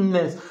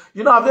goodness.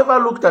 You know, have you ever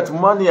looked at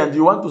money and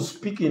you want to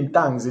speak in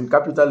tongues in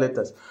capital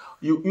letters?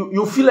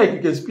 You feel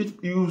like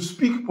you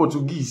speak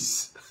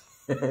Portuguese.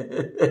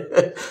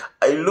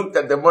 I looked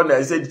at the money,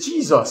 I said,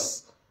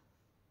 Jesus.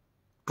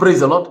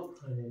 Praise the Lord.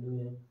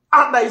 Hallelujah.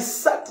 And I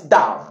sat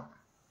down.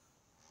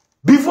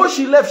 Before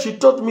she left, she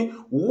told me,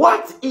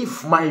 what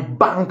if my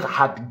bank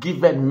had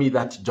given me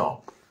that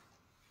job?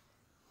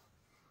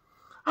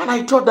 And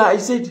I told her, I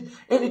said,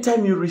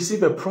 anytime you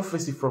receive a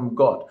prophecy from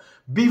God,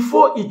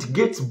 before it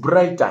gets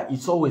brighter,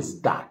 it's always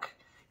dark.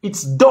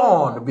 It's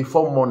dawn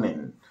before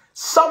morning.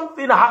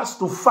 Something has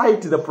to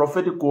fight the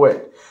prophetic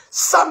word.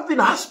 Something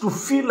has to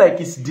feel like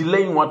it's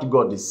delaying what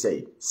God is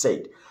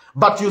said.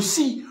 But you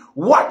see,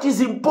 what is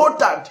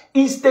important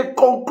is the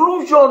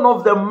conclusion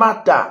of the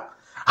matter.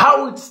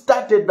 How it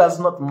started does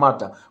not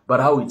matter, but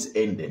how it's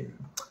ending.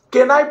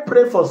 Can I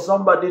pray for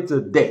somebody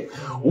today?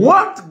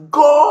 What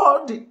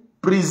God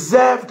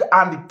preserved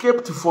and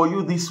kept for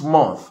you this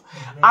month,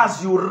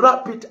 as you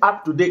wrap it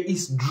up today,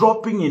 is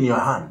dropping in your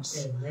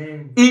hands.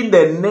 Amen. In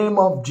the name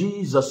of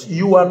Jesus,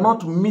 you are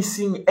not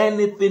missing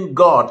anything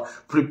God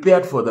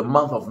prepared for the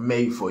month of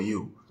May for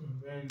you.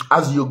 Amen.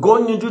 As you're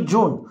going into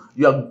June,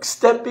 you are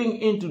stepping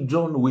into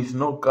June with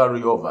no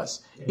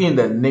carryovers. In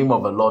the name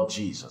of the Lord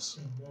Jesus.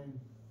 Amen.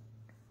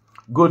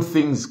 Good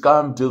things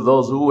come to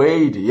those who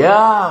wait.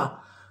 Yeah.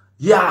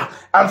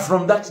 And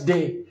from that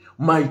day,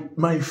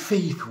 my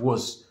faith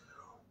was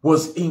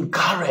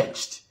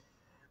encouraged.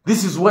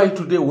 This is why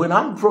today, when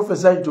I'm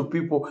prophesying to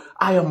people,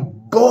 I am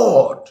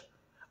bored.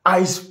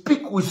 I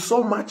speak with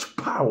so much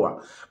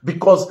power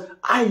because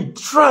I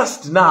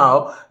trust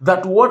now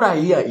that what I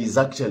hear is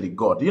actually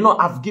God. You know,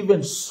 I've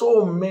given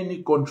so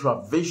many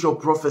controversial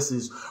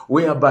prophecies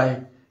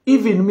whereby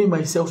even me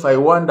myself, I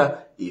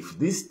wonder if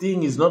this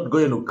thing is not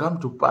going to come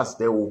to pass,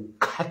 they will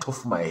cut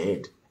off my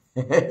head.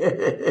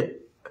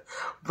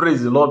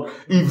 Praise the Lord.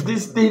 If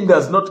this thing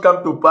does not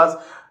come to pass,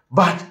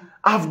 but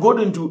I've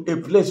gotten to a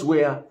place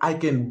where I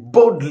can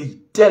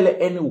boldly tell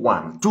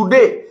anyone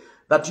today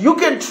that you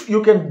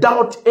can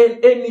doubt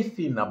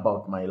anything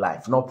about my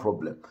life, no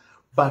problem.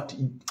 But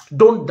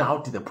don't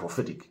doubt the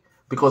prophetic.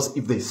 Because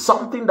if there's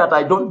something that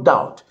I don't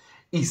doubt,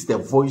 it's the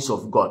voice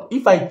of God.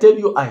 If I tell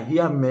you I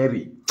hear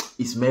Mary,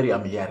 it's Mary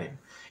I'm hearing.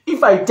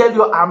 If I tell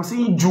you I'm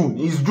seeing June,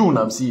 it's June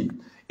I'm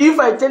seeing. If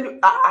I tell you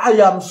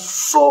I am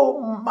so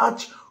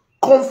much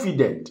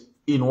confident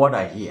in what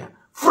I hear.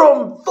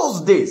 From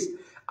those days,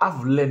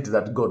 I've learned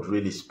that God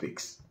really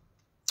speaks.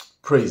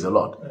 Praise the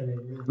Lord.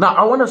 Hallelujah. Now,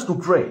 I want us to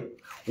pray.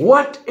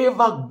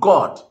 Whatever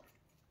God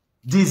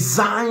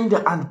designed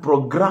and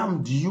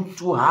programmed you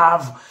to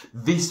have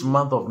this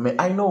month of May.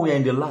 I know we are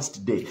in the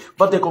last day,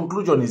 but the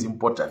conclusion is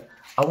important.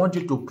 I want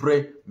you to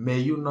pray, may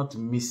you not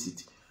miss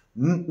it.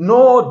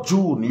 No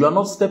June. You are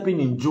not stepping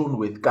in June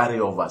with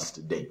carryovers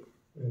today.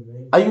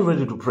 Amen. Are you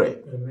ready to pray?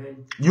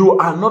 Amen. You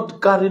are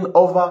not carrying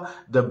over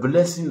the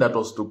blessing that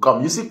was to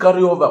come. You see,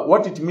 carry over,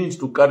 what it means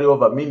to carry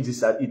over means is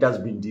that it has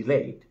been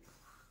delayed.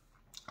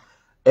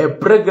 A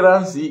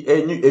pregnancy,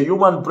 a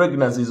human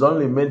pregnancy is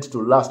only meant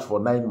to last for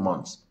 9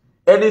 months.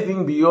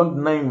 Anything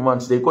beyond 9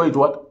 months, they call it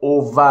what?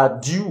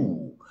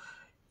 Overdue.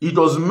 It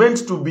was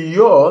meant to be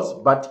yours,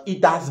 but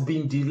it has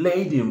been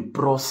delayed in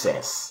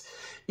process.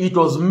 It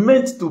was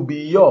meant to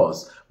be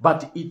yours,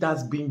 but it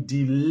has been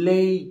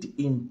delayed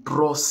in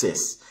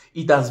process.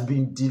 It has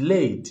been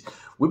delayed.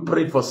 We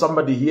prayed for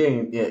somebody here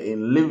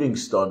in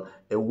Livingston,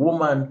 a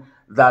woman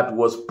that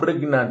was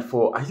pregnant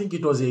for, I think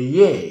it was a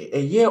year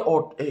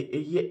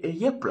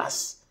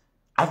plus.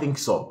 I think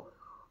so.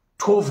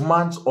 12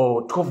 months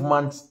or 12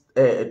 months,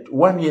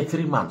 1 year,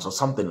 3 months or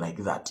something like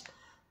that.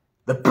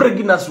 The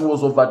pregnancy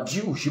was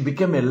overdue. She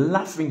became a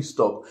laughing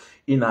stock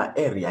in her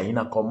area, in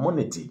her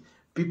community.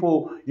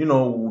 People, you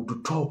know,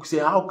 to talk, say,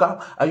 how come,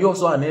 are you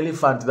also an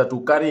elephant that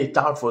will carry it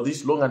out for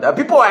this long? And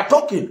people were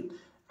talking.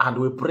 And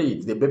we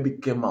prayed, the baby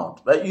came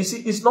out. But you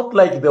see, it's not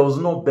like there was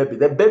no baby.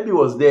 The baby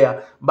was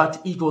there,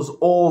 but it was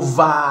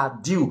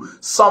overdue.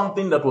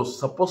 Something that was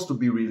supposed to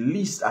be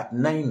released at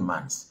 9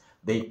 months.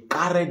 They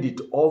carried it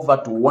over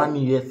to 1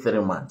 year, 3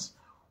 months,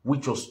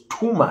 which was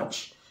too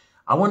much.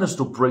 I want us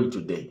to pray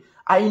today.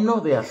 I know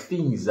there are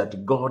things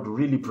that God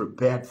really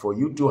prepared for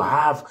you to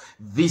have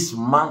this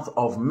month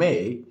of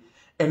May.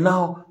 And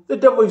now the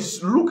devil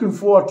is looking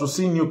forward to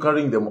seeing you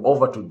carrying them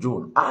over to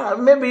June.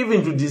 Maybe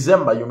even to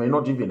December, you may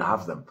not even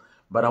have them.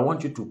 But I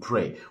want you to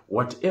pray.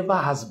 Whatever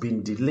has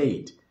been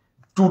delayed,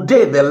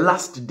 today, the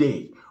last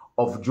day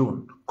of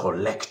June,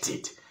 collect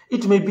it.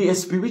 It may be a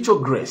spiritual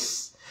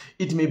grace.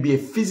 It may be a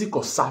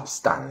physical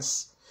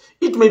substance.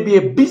 It may be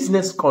a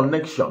business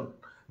connection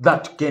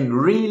that can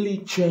really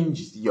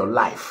change your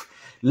life.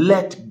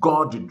 Let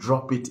God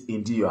drop it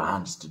into your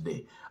hands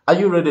today. Are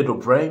you ready to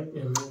pray?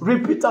 Amen.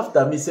 Repeat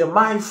after me. Say,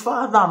 my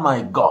Father,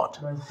 my God,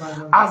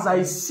 as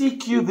I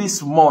seek you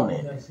this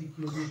morning,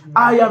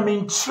 I am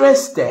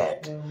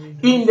interested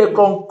in the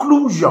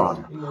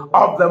conclusion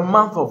of the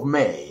month of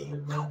May.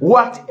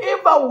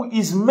 Whatever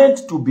is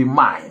meant to be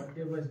mine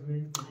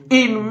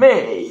in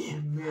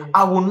May,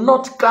 I will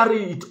not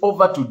carry it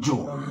over to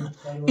June.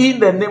 In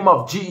the name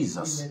of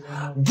Jesus,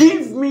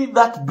 give me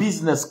that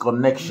business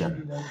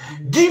connection.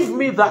 Give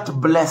me that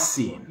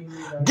blessing.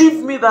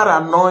 Give me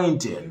that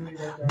anointing.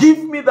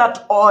 Give me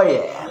that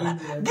oil.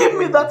 Give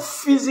me that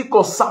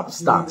physical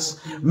substance.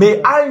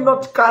 May I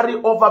not carry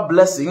over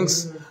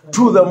blessings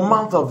to the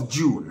month of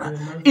June.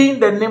 In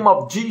the name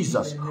of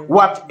Jesus,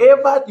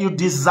 whatever you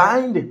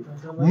designed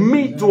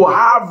me to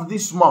have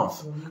this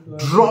month,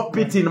 drop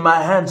it in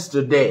my hands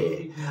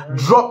today.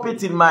 Drop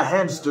it in my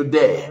hands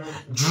today.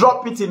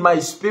 Drop it in my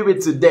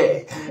spirit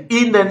today.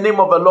 In the name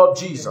of the Lord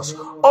Jesus.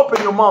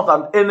 Open your mouth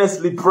and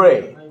earnestly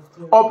pray.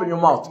 Open your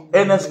mouth,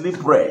 earnestly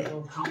pray.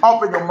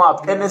 Open your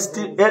mouth,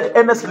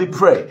 earnestly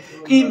pray.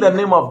 In the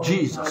name of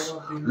Jesus.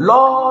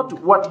 Lord,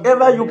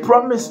 whatever you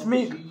promised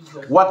me,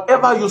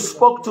 whatever you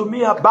spoke to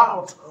me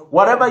about,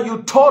 whatever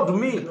you told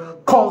me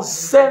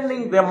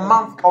concerning the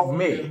month of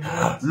May,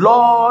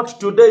 Lord,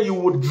 today you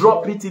would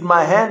drop it in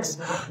my hands.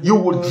 You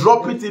would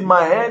drop it in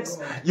my hands.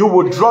 You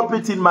would drop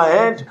it in my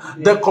hand.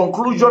 The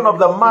conclusion of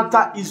the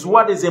matter is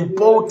what is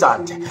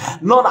important,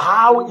 not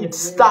how it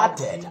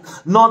started.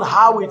 Not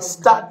how it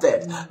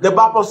started. The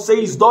Bible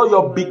says, though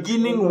your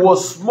beginning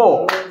was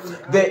small,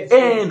 the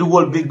end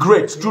will be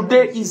great.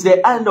 Today is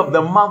the end of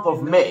the month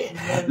of May.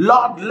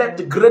 Lord,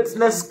 let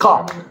greatness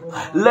come.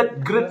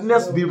 Let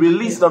greatness be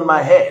released on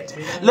my head.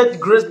 Let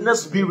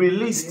greatness be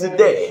released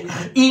today.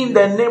 In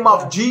the name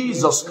of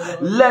Jesus,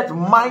 let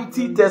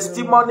mighty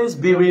testimonies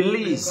be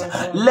released.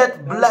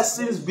 Let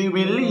blessings be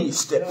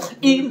released.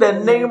 In the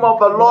name of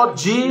the Lord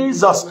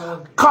Jesus.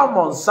 Come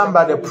on,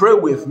 somebody, pray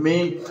with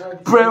me.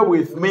 Pray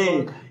with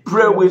me.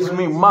 Pray with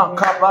me.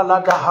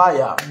 Makabala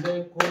dahaya.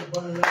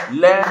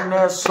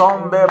 Lene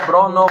sombe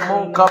brono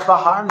muka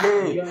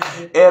pahande.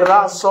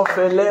 Eraso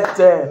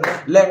felete.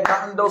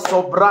 Lekando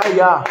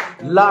sobraya.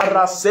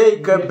 Lara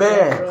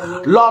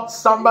sekebe. Lord,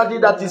 somebody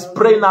that is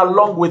praying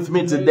along with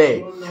me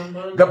today.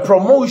 The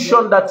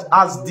promotion that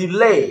has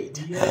delayed.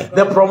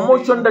 The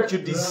promotion that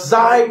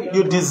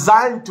you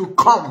designed to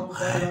come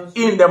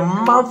in the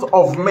month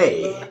of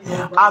May.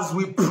 As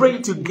we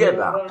pray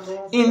together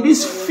in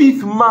this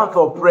 5th month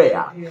of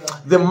prayer,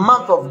 the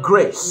month of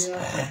grace,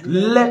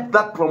 let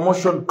that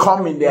promotion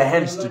come in their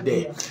hands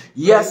today.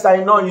 Yes,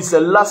 I know it's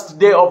the last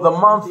day of the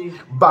month,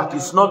 but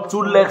it's not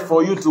too late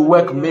for you to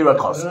work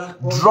miracles.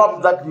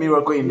 Drop that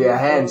miracle in their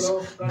hands.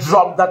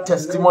 Drop that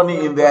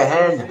testimony in their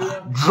hand.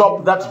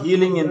 Drop that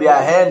healing in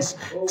their hands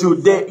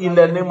today in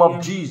the name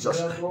of Jesus.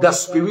 The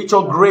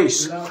spiritual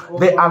grace,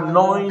 the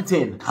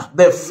anointing,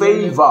 the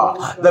favor,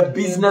 the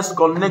business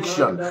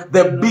connection,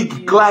 the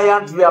big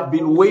client they have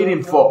been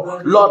waiting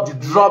for. Lord,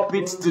 drop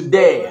it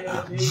today.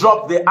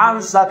 Drop the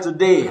answer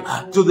today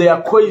to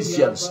their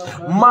questions.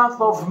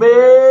 Month of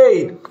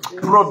May,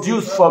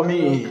 produce for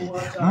me.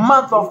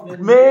 Month of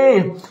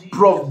May,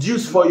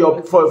 produce for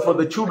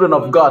the children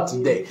of God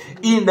today.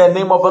 In the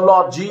name of the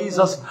Lord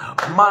Jesus.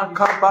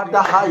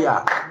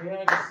 Makabadahaya.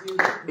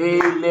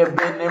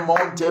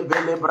 Elebenemonte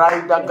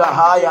belebraida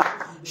gahaya.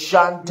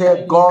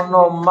 Shante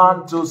gono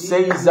mantu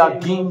seiza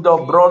gindo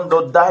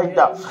brondo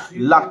daida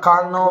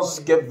lakanos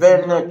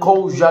kevene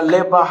koja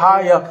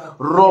lebahaya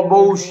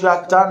robo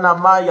shatana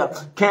maya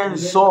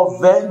kenso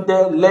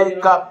vende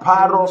leka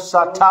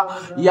parosata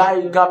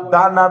yaiga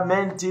bana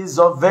menti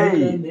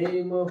zovei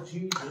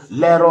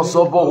lero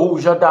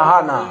sobohuja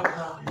dahana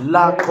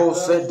la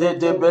kose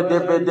de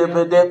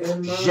bede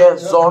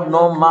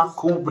jezono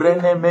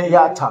makubrene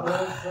meyata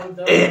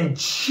in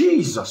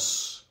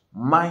Jesus'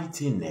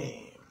 mighty name.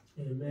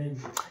 Amen.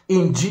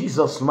 In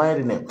Jesus'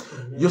 mighty name.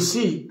 You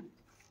see,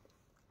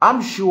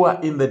 I'm sure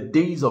in the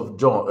days of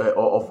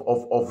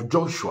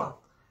Joshua,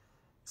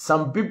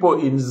 some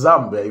people in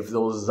Zambia, if there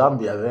was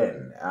Zambia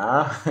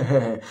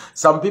then,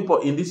 some people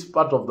in this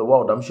part of the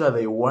world, I'm sure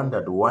they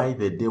wondered why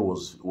the day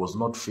was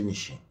not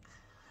finishing.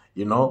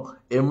 You know,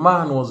 a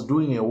man was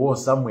doing a war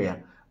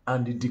somewhere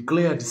and he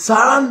declared,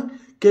 son,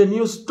 can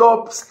you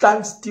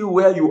stand still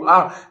where you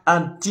are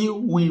until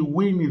we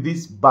win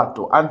this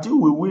battle, until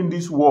we win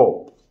this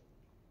war?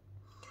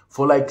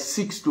 For like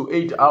 6 to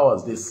 8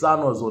 hours, the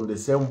sun was on the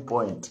same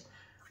point.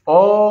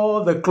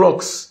 All the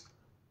clocks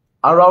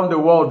around the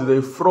world,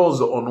 they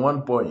froze on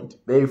one point.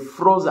 They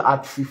froze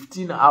at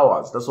 15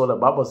 hours. That's what the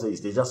Bible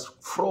says. They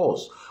just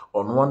froze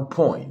on one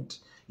point,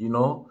 you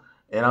know.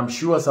 And I'm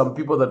sure some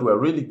people that were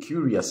really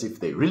curious, if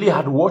they really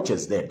had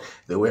watches then,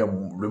 they were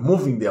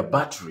removing their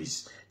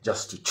batteries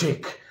just to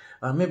check.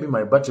 Maybe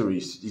my battery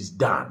is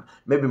done.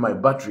 Maybe my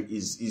battery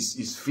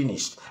is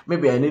finished.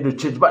 Maybe I need to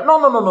change. But no.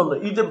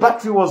 The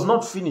battery was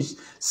not finished.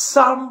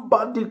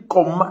 Somebody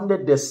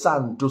commanded the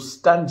sun to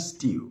stand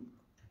still.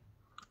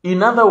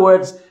 In other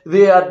words,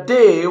 their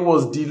day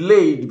was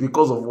delayed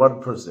because of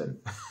one person.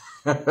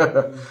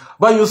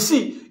 But you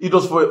see, it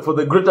was for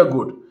the greater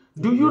good.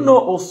 Do you know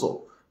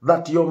also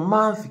that your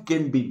month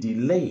can be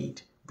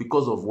delayed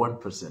because of one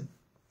person?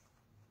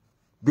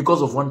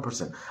 Because of one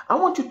person. I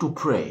want you to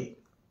pray.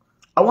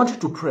 I want you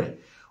to pray.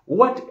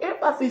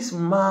 Whatever this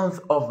month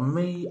of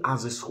May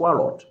has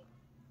swallowed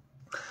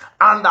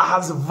and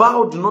has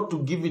vowed not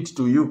to give it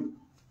to you,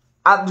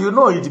 and you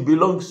know it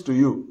belongs to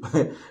you.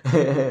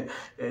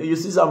 You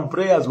see some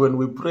prayers when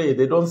we pray,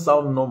 they don't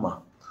sound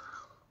normal.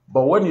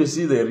 But when you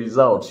see the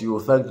results, you will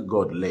thank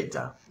God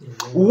later.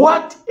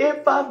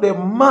 Whatever the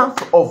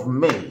month of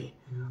May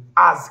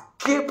has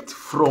kept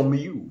from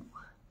you,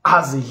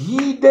 has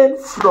hidden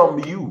from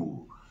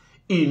you,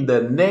 in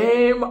the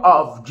name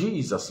of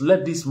Jesus,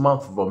 let this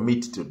month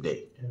vomit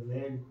today.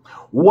 Amen.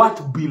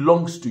 What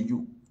belongs to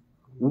you,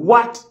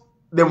 what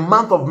the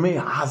month of May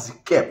has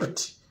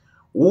kept,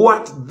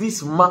 what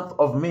this month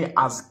of May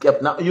has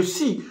kept. Now, you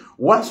see,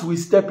 once we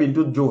step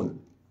into June,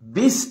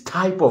 this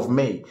type of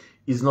May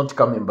is not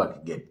coming back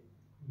again.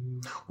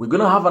 We're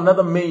going to have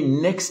another May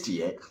next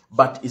year,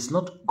 but it's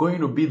not going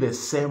to be the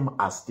same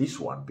as this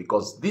one,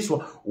 because this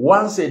one,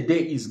 once a day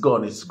is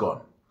gone, it's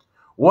gone.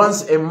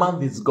 Once a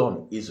month is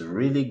gone, it's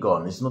really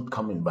gone. It's not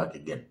coming back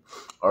again.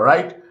 All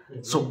right?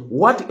 So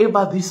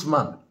whatever this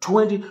month,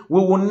 we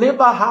will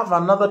never have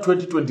another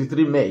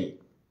 2023 May.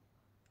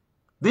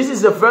 This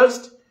is the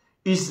first,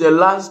 it's the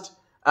last,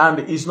 and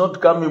it's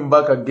not coming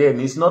back again.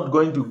 It's not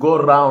going to go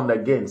round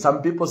again.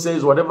 Some people say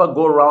whatever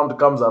go round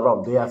comes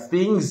around. There are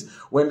things,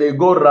 when they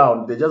go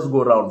round, they just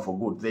go round for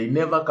good. They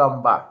never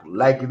come back,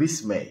 like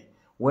this May.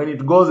 When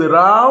it goes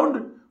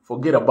around,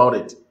 forget about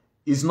it.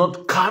 It's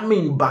not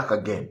coming back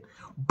again.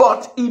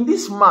 But in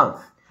this month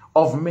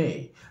of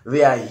May,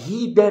 there are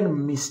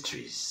hidden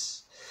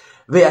mysteries.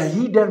 There are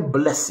hidden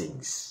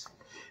blessings.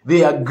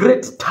 There are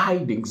great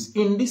tidings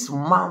in this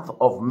month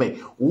of May.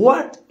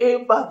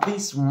 Whatever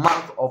this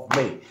month of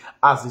May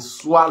has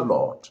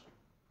swallowed,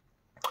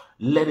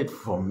 let it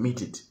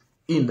vomit it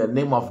in the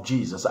name of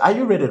Jesus. Are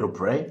you ready to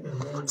pray?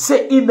 Amen.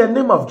 Say, in the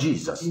name of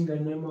Jesus. In the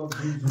name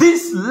of Jesus.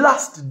 This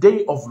last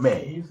day of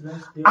May,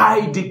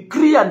 I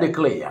decree and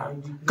declare.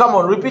 Come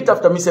on, repeat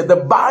after me. Say, the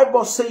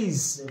Bible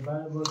says,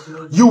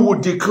 you will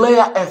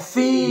declare a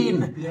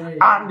thing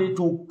and it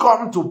will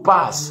come to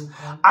pass.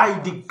 I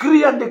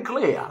decree and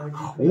declare,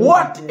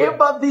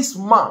 whatever this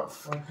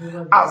month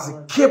has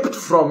kept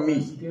from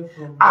me,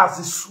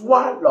 has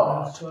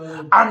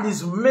swallowed, and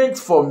is meant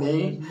for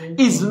me,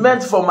 is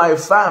meant for my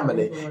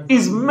family,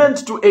 is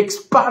meant to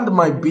expand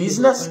my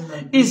business,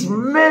 is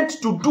meant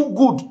to do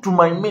good to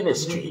my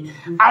ministry.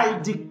 I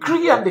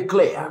decree and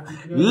declare,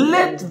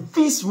 let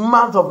this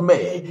month of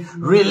May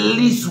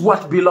release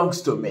what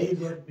belongs to me.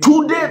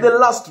 Today, the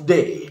last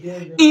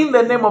day, in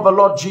the name of the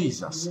Lord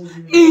Jesus,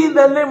 in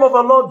the name of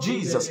the Lord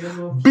Jesus,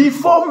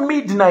 before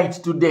midnight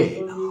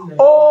today,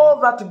 all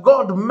that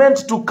God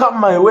meant to come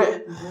my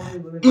way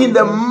in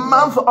the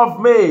month of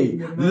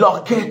May,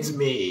 locate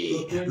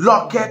me,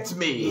 locate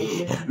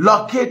me,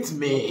 locate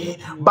me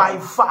by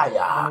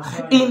fire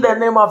in the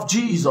name of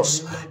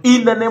Jesus,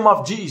 in the name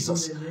of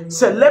Jesus.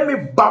 Say, let me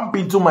bump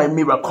into my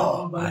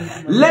miracle,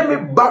 let me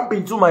bump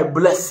into my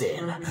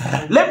blessing,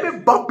 let me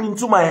bump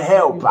into my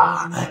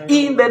helper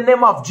in the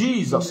name of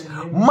Jesus.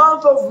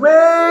 Month of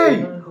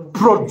May,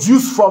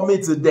 produce for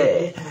me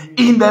today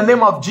in the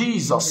name of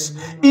Jesus,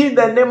 in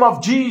the name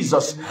of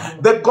Jesus.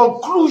 The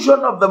conclusion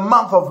of the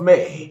month of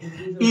May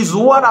is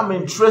what I'm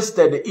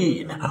interested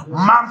in.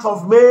 Month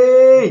of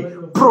May,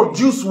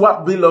 produce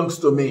what belongs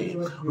to me,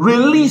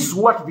 release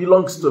what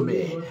belongs to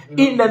me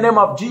in the name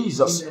of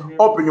Jesus.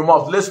 Open your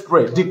mouth, let's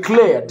pray.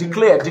 Declare,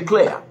 declare,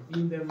 declare,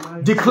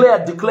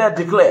 declare, declare,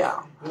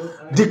 declare,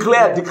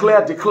 declare,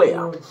 declare,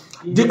 declare.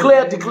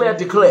 Declare, declare,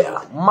 declare.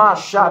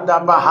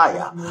 Mashada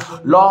Bahaya.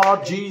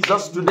 Lord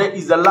Jesus, today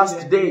is the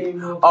last day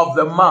of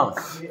the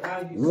month.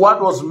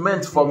 What was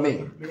meant for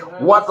me,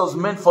 what was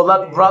meant for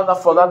that brother,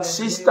 for that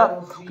sister,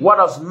 what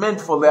was meant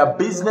for their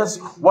business,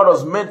 what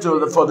was meant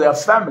for their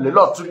family,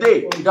 Lord,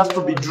 today it has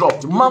to be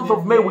dropped. Month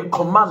of May, we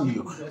command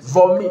you,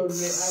 vomit,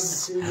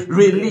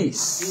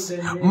 release.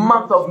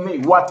 Month of May,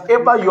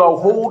 whatever you are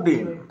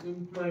holding,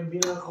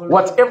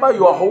 whatever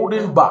you are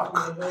holding back,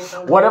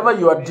 whatever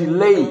you are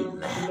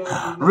delaying,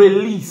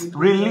 release,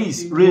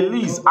 release,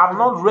 release. I'm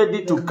not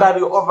ready to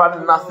carry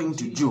over nothing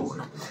to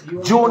June.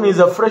 June is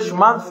a fresh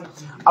month.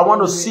 I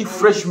want to see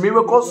fresh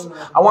miracles.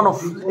 I want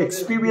to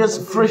experience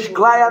fresh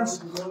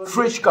clients,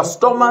 fresh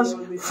customers,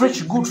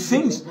 fresh good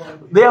things.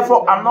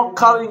 Therefore, I'm not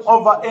carrying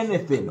over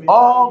anything.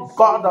 Oh,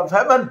 God of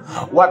heaven,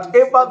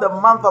 whatever the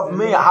month of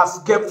May has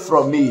kept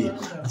from me,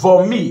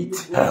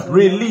 vomit,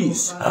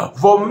 release,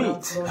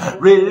 vomit,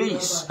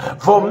 release,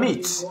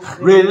 vomit,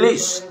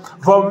 release,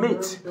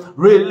 vomit,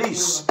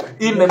 release,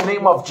 in the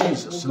name of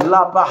Jesus.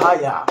 La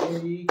Bahaya.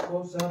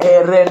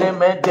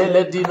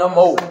 Erenementele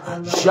dinamo.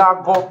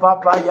 Jago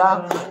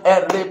papaya.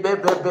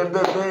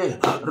 Erebebebebebe,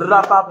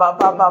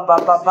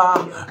 Rababababababa,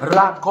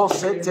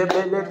 Rakosete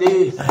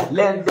Belede,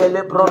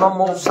 Lendele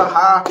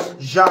Pronomosaha,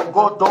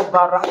 Jagodo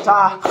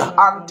Barata,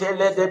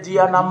 Antele de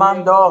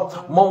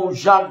Dianamando,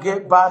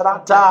 Mojage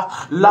Barata,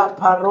 La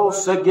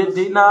Parose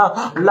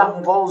Gedina,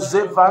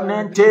 Langoze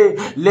Vanente,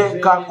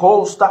 Leka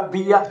Costa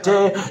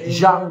Biate,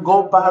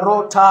 Jango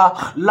Barota,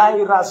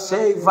 Laira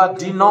Seva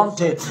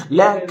Dinonte,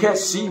 Lenke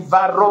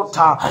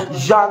Sivarota,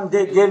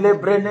 Jande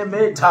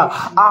Gelebrenemeta,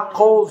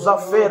 Akoza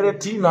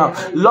Feretina.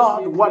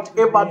 Lord,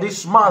 whatever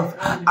this month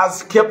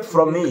has kept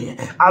from me,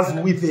 has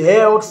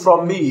withheld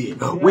from me,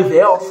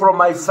 withheld from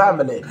my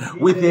family,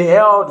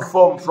 withheld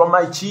from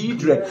my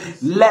children,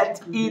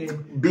 let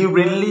it be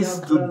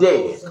released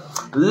today.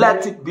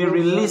 Let it be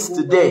released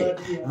today.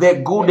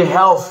 The good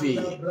healthy,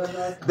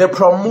 the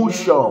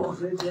promotion,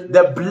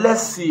 the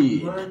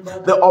blessing,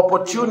 the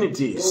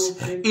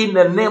opportunities in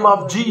the name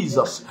of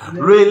Jesus.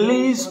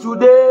 Release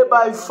today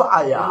by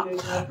fire.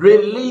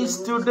 Release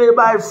today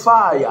by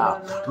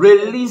fire.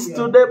 Release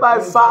today by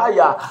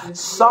fire.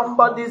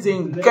 Somebody's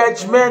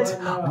engagement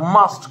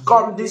must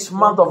come this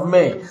month of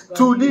May.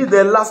 Today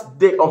the last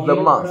day of the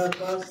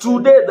month.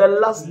 Today the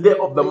last day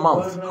of the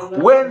month.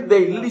 When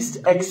they least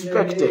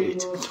expected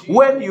it.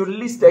 When you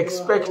least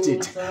expect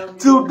it.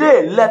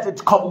 Today let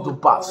it come to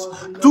pass.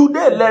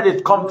 Today let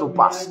it come to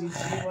pass.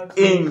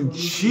 In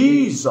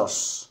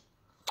Jesus'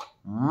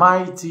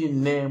 mighty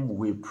name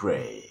we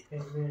pray.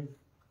 Amen.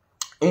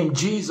 In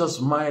Jesus'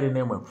 mighty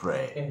name we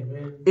pray.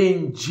 Amen.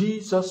 In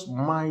Jesus'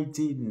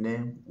 mighty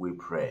name we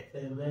pray.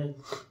 Amen.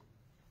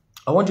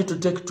 I want you to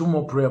take 2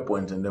 more prayer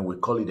points and then we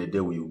call it a day.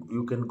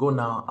 You can go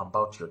now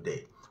about your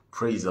day.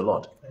 Praise the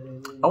Lord.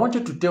 Amen. I want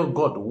you to tell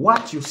God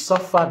what you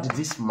suffered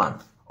this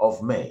month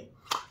of May.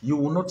 You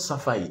will not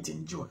suffer it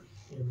in June.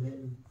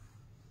 Amen.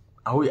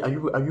 Are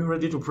you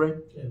ready to pray?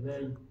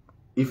 Amen.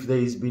 If there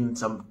has been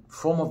some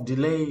form of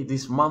delay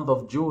this month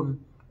of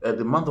June,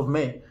 the month of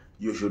May,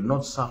 you should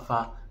not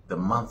suffer the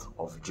month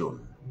of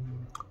June.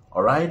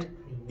 All right?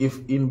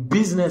 If in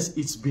business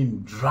it's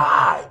been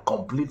dry,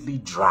 completely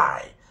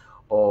dry,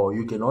 or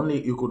you could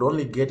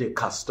only get a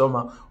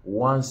customer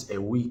once a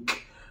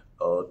week,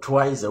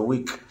 twice a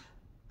week,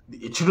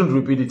 it shouldn't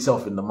repeat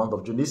itself in the month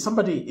of June. Is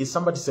somebody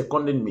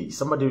seconding me?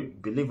 Somebody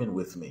believing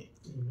with me?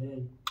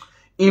 Amen.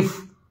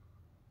 If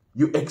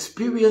you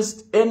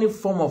experienced any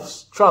form of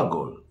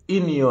struggle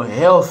in your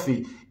health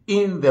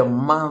in the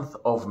month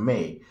of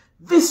May,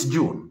 this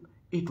June,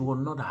 it will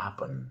not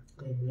happen.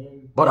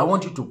 Amen. But I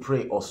want you to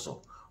pray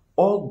also.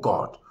 Oh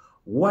God,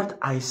 what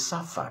I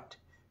suffered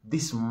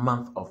this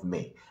month of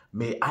May,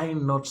 may I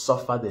not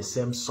suffer the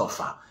same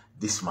suffer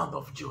this month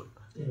of June.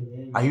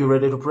 Amen. Are you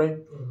ready to pray?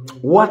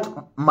 Amen.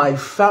 What my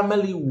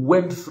family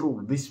went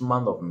through this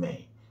month of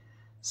May,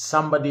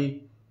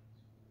 somebody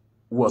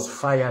was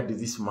fired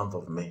this month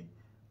of May.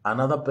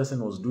 Another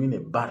person was doing a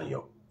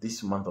burial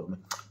this month of May.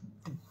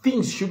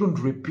 Things shouldn't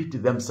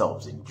repeat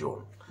themselves in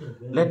June. Amen.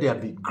 Let there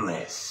be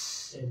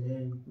grace.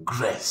 Amen.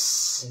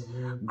 Grace.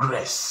 Amen.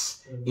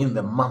 Grace Amen. in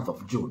the month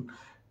of June.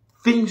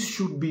 Things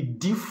should be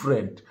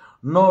different.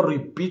 No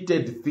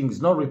repeated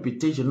things. No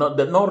repetition.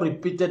 Not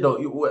repeated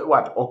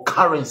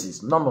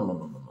occurrences.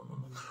 No.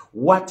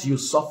 What you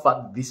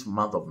suffered this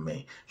month of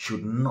May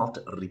should not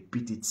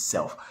repeat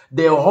itself.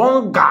 The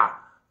hunger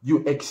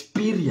you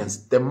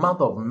experienced the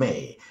month of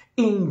May,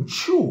 in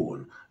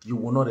June, you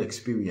will not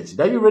experience it.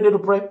 Are you ready to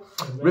pray?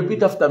 Amen.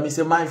 Repeat after me.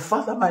 Say, my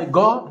Father, my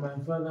God, My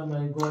Father,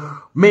 my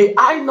God, may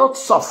I not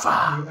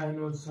suffer may I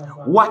not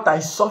suffer what I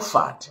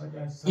suffered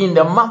in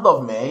the month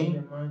of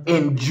May,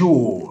 in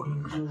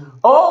June. June.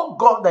 Oh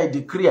God, I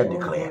decree and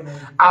declare,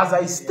 as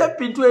I step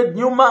into a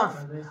new month,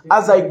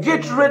 as I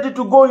get ready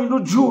to go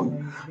into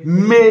June,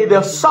 may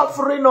the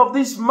suffering of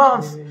this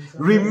month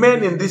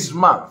remain in this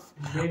month.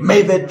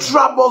 May the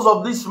troubles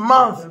of this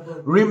month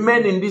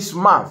remain in this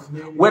month.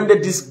 When the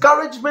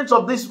discouragements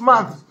of this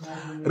month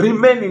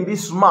remain in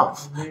this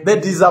month, the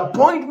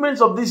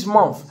disappointments of this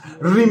month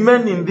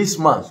remain in this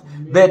month,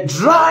 the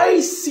dry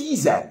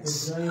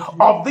seasons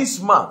of this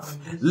month,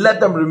 let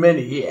them remain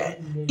here.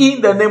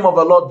 In the name of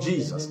the Lord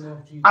Jesus.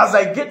 As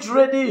I get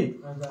ready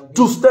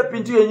to step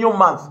into a new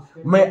month,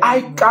 may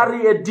I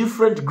carry a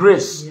different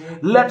grace.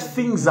 Let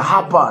things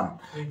happen.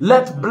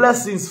 Let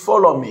blessings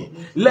follow me.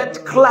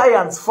 Let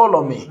clients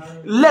follow me.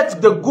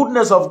 Let the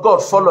goodness of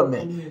God follow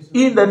me.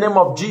 In the name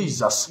of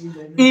Jesus.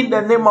 In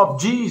the name of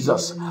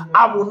Jesus.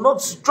 I will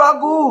not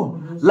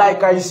struggle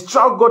like I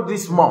struggled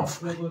this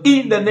month.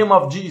 In the name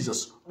of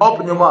Jesus.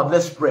 Open your mouth.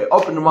 Let's pray.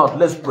 Open your mouth.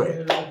 Let's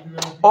pray.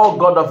 Oh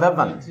God of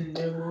heaven,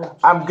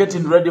 I'm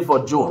getting ready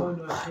for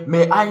June.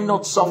 May I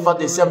not suffer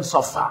the same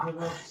suffer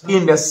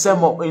in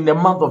the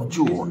month of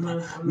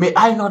June. May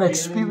I not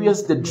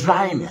experience the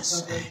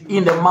dryness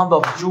in the month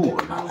of June.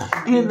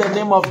 In the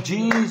name of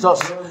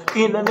Jesus.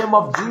 In the name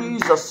of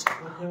Jesus.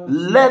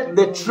 Let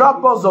the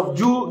troubles of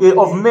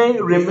May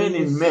remain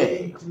in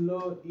May.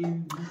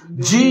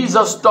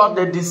 Jesus taught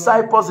the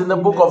disciples in the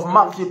book of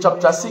Matthew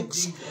chapter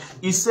 6.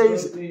 He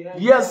says,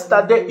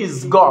 yesterday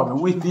is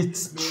gone with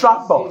its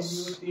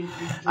troubles.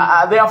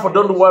 Therefore,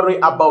 don't worry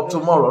about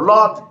tomorrow.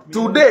 Lord,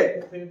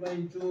 today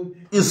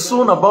is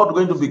soon about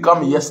going to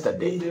become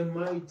yesterday.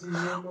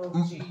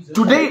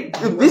 Today,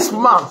 this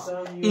month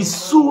is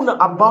soon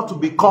about to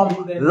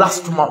become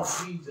last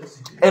month.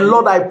 And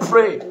Lord, I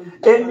pray,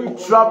 any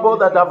trouble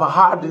that I've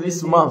had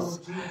this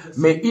month,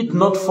 may it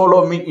not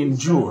follow me in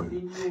June.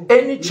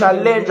 Any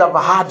challenge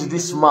I've had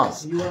this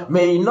month,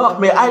 may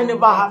I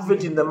never have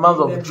it in the month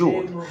of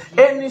June.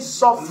 Any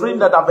suffering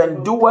that I've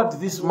endured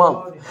this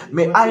month,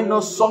 may I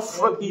not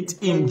suffer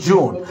it in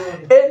June.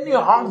 Any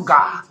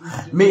hunger,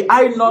 may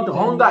I not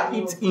hunger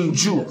it in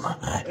June.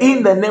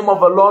 In the name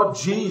of the Lord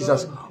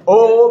Jesus.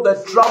 All the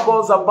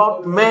troubles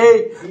about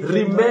May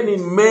remain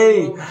in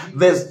May.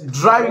 The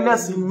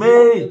dryness in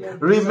May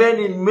remain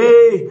in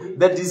May.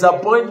 The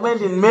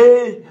disappointment in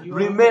May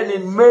remain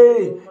in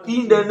May.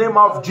 In the name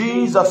of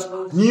Jesus.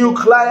 New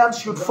clients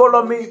should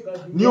follow me.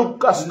 New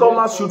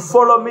customers should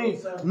follow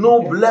me.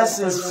 New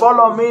blessings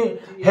follow me.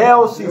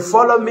 Healthy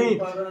follow me.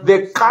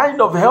 The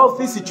kind of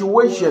healthy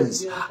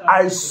situations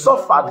I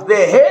suffered, the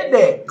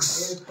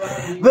headaches,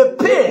 the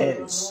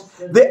pains,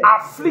 the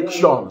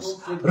afflictions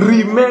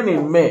remain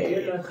in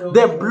May.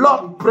 The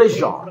blood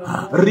pressure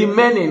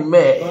remain in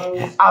May.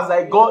 As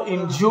I go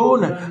in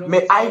June,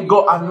 may I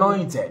go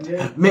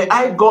anointed. May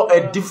I go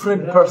a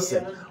different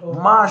person.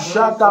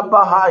 Mashata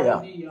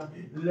Bahaya.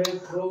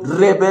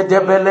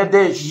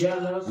 Rebedebeledesh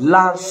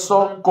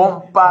Lanso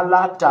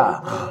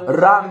Compalata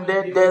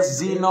Rande de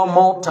Zino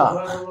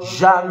Mota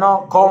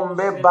Jano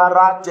Combe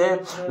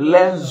Barate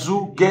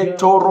Lenzu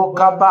Getoro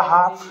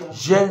Kabaha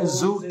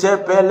Jenzu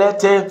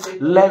Tepelete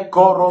Le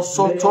Coro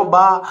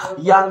Sotoba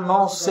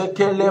Yano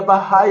Sekele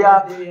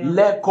Bahaya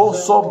Le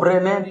Coso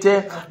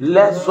Brenente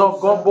Le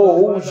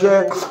Zogobo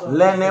Uge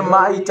Lene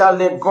Maita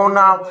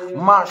Legona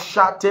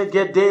Machate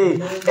Gede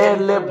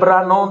Ele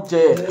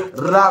Branonte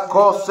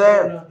Rakose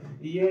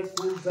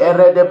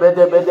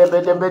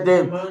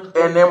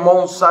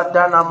Enemon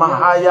Sadana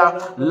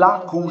Mahaya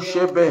La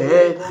Kushe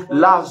Behe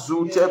La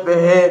Zute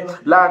Behe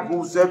La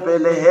Guse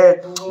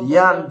Belehe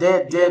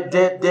Yande de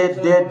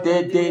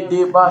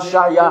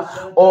Bashaya.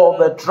 All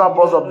the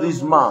troubles of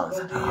this month,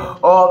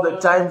 all the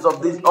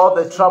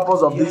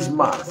troubles of this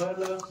month,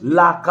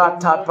 La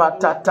Kata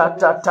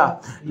Patatata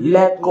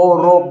Le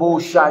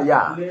Korobo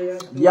Shaya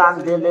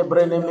Yande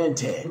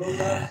Lebrenemente.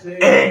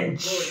 In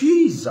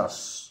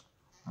Jesus'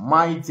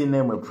 mighty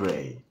name we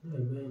pray.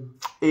 Amen.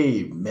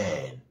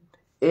 Amen.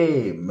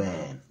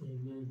 Amen.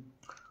 Amen.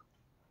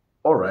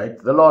 All right.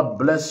 The Lord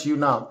bless you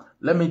now.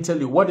 Let me tell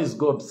you, what is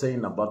God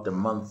saying about the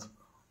month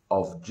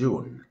of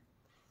June?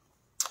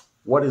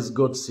 What is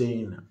God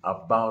saying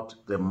about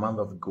the month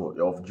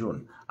of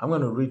June? I'm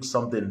going to read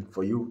something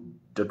for you.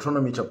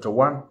 Deuteronomy chapter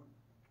 1,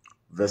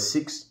 verse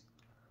 6.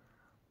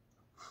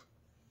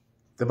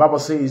 The Bible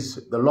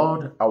says, the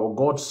Lord our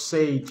God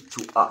said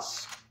to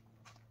us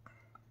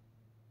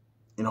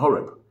in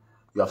Horeb,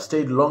 you have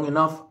stayed long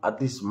enough at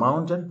this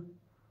mountain.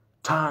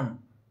 Turn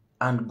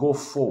and go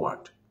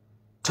forward.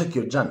 Take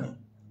your journey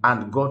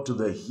and go to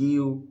the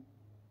hill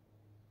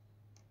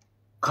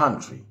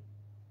country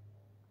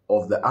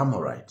of the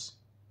Amorites,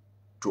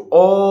 to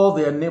all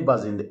their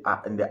neighbors in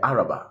the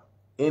Arabah,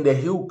 in the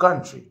hill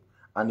country,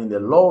 and in the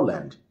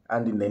lowland,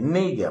 and in the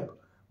Negev,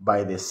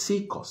 by the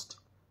sea coast,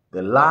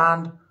 the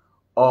land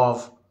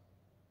of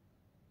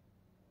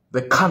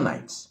the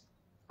Canaanites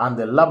and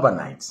the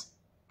Labanites,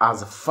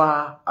 as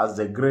far as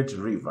the great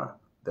river,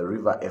 the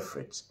river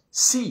Euphrates.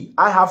 See,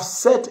 I have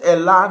set a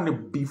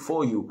land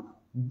before you.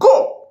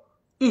 Go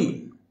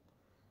in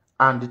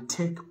and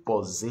take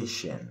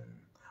possession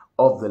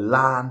of the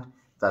land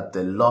that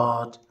the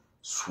Lord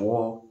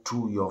swore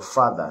to your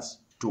fathers,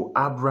 to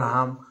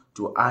Abraham,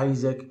 to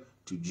Isaac,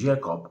 to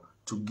Jacob,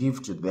 to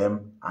give to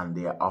them and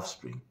their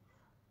offspring.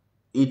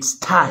 It's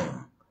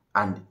time,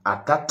 and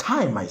at that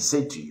time I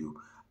say to you,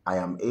 I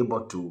am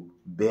able to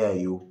bear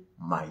you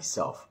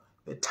myself.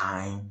 The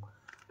time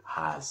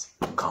has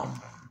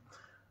come.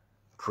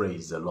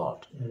 Praise the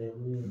Lord.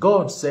 Hallelujah.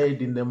 God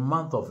said in the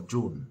month of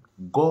June,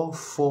 go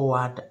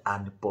forward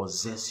and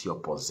possess your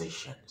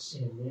possessions.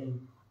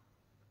 Amen.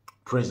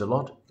 Praise the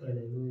Lord.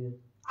 Hallelujah.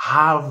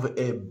 Have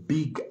a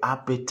big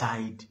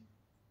appetite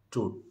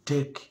to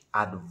take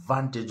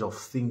advantage of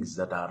things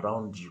that are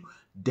around you.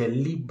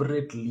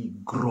 Deliberately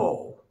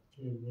grow.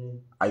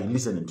 Amen. Are you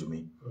listening to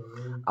me?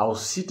 Amen. I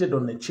was seated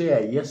on a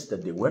chair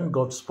yesterday when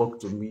God spoke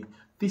to me.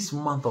 This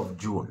month of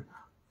June,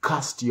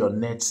 cast your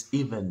nets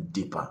even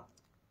deeper.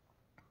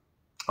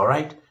 All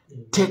right?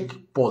 Amen.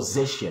 Take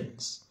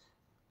possessions.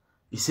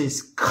 He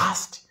says,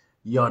 cast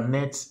your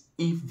nets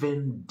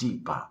even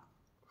deeper.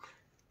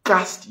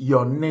 Cast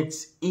your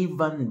nets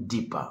even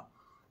deeper.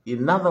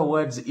 In other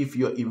words, if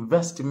your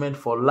investment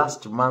for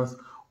last month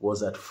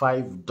was at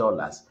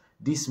 $5,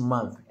 this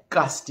month,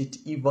 cast it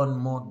even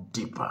more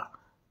deeper.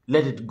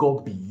 Let it go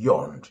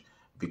beyond,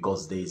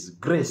 because there is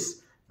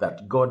grace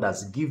that God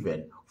has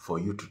given for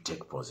you to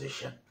take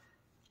possession.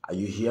 Are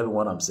you hearing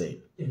what I'm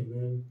saying?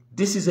 Amen.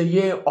 This is a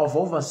year of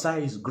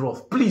oversized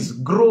growth. Please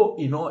grow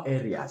in all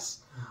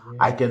areas. Amen.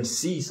 I can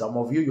see some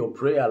of you, your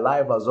prayer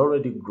life has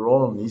already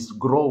grown. It's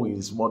growing,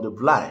 it's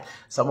multiplying.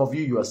 Some of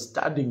you, you are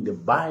studying the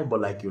Bible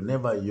like you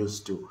never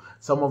used to.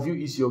 Some of you,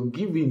 it's your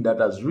giving that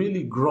has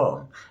really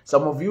grown.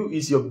 Some of you,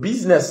 it's your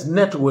business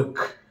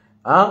network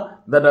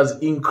that has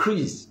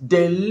increased.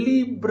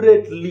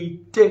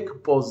 Deliberately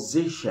take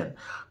possession.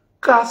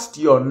 Cast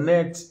your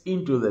nets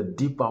into the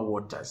deeper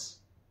waters.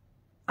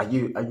 Are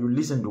you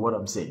listening to what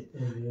I'm saying?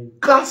 Amen.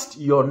 Cast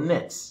your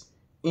nets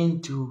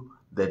into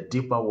the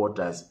deeper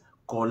waters.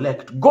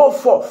 Collect. Go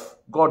forth.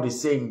 God is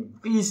saying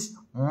this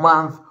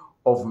month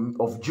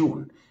of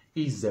June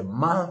is a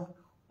month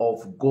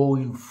of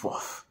going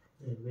forth.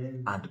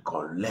 Amen. And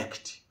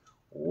collect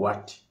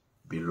what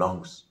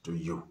belongs to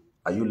you.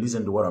 Are you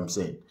listening to what I'm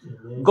saying?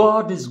 Amen.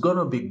 God is going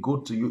to be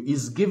good to you.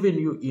 He's giving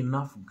you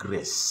enough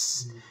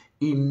grace.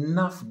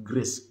 Enough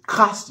grace.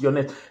 Cast your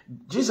net.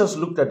 Jesus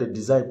looked at the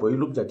disciple. He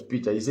looked at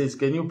Peter. He says,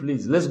 can you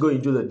please, let's go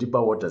into the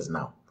deeper waters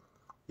now.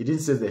 He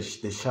didn't say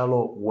the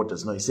shallow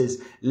waters. No, he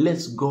says,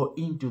 let's go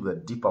into the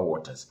deeper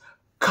waters.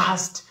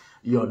 Cast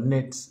your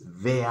nets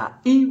there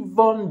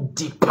even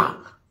deeper.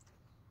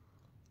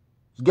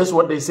 Guess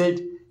what they said?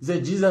 He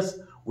said, Jesus,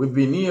 we've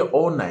been here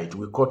all night.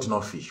 We caught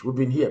no fish. We've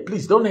been here.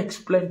 Please don't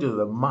explain to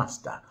the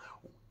master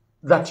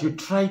that you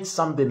tried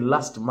something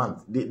last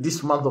month,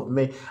 this month of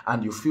May,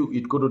 and you feel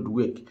it couldn't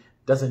work.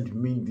 Doesn't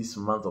mean this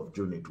month of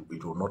June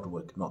it will not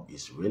work. No,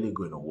 it's really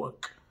going to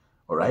work.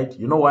 All right?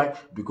 You know why?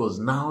 Because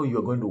now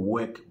you're going to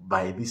work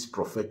by this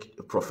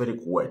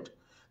prophetic word.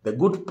 The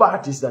good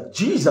part is that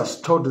Jesus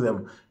told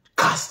them,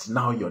 cast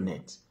now your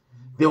net.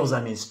 There was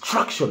an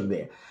instruction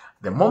there.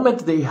 The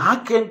moment they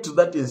hearkened to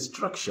that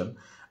instruction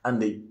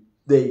and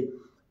they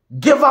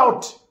gave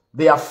out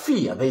their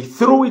fear, they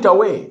threw it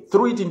away,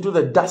 threw it into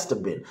the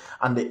dustbin,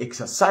 and they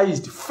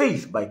exercised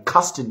faith by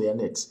casting their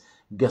nets.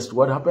 Guess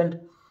what happened?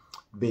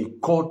 They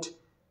caught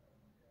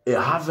a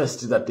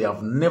harvest that they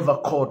have never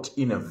caught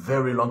in a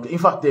very long time. In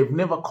fact, they've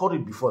never caught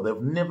it before. They've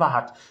never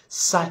had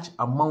such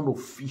amount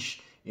of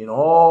fish in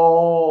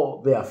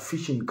all their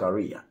fishing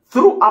career.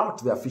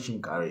 Throughout their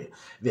fishing career,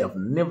 they have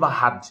never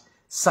had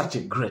such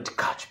a great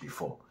catch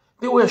before.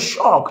 They were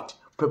shocked,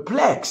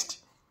 perplexed.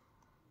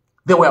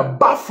 They were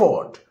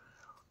baffled.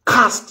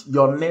 Cast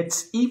your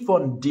nets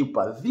even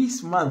deeper.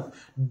 This month,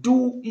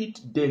 do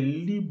it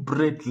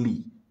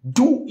deliberately.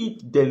 Do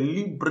it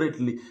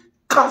deliberately.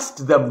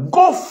 Cast them.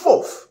 Go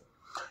forth.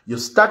 You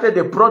started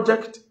a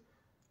project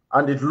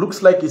and it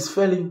looks like it's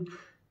failing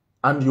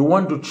and you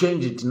want to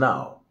change it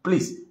now.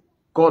 Please,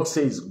 God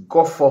says,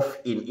 go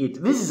forth in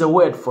it. This is a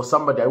word for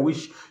somebody. I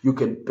wish you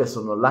can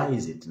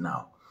personalize it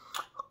now.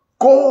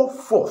 Go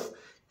forth.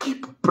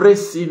 Keep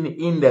pressing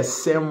in the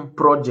same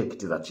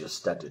project that you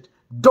started.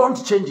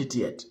 Don't change it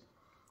yet.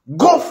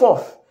 Go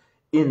forth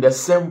in the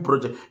same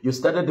project. You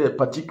started a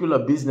particular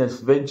business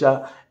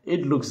venture.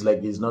 It looks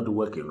like it's not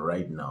working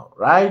right now,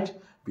 right?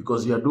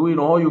 Because you're doing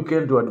all you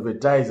can to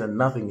advertise and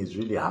nothing is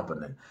really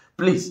happening.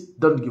 Please,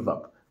 don't give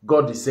up.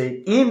 God is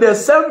saying, in the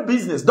same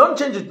business, don't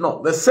change it,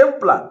 no. The same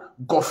plan,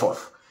 go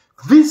forth.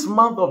 This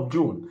month of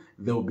June,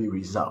 there will be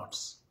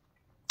results.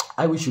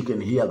 I wish you can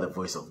hear the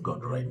voice of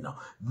God right now.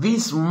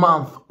 This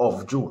month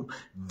of June,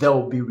 there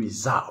will be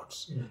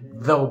results. Amen.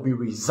 There will be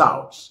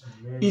results.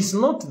 Amen. It's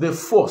not the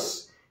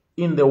force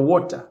in the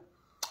water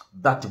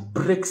that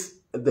breaks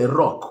the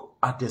rock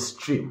at a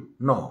stream.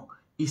 No,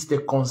 it's the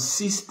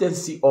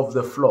consistency of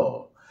the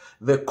flow.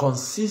 The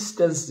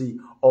consistency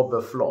of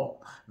the flow.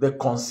 The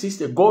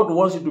consistent. God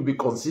wants you to be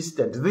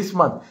consistent. This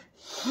month,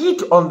 hit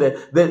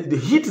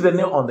the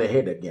nail on the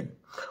head again.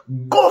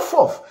 Go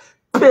forth.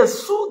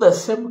 Pursue the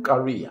same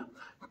career.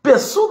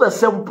 Pursue the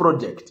same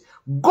project.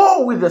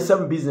 Go with the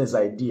same business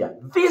idea.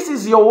 This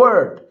is your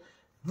word.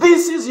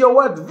 This is your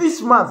word.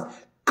 This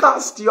month,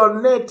 cast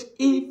your net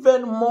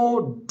even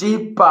more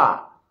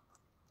deeper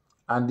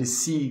and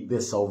see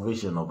the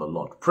salvation of the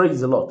Lord.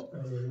 Praise the Lord.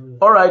 Hallelujah.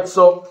 All right,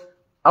 so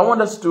I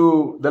want us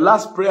to, the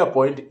last prayer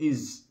point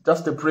is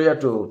just a prayer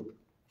to,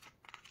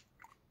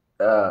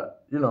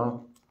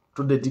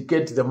 to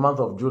dedicate the month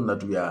of June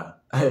that we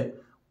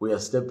are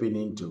stepping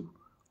into.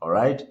 All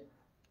right.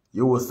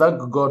 You will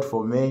thank God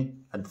for May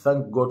and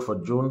thank God for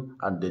June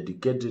and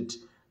dedicate it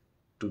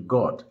to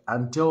God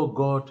and tell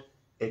God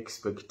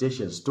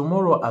expectations.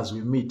 Tomorrow as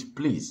we meet,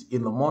 please,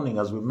 in the morning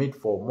as we meet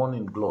for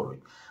morning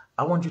glory,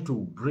 I want you to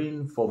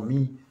bring for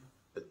me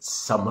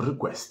some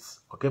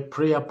requests, okay,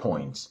 prayer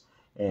points.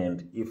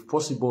 And if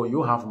possible,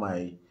 you have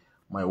my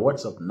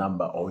WhatsApp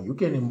number or you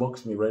can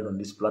inbox me right on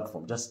this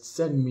platform. Just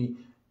send me,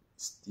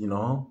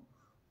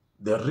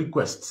 the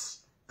requests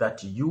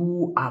that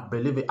you are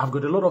believing. I've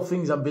got a lot of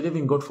things I'm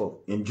believing God for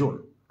in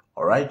June.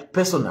 All right.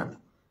 Personally.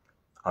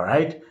 All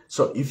right.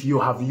 So if you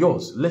have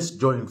yours, let's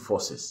join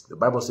forces. The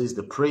Bible says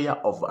the prayer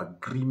of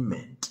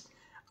agreement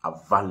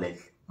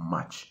availeth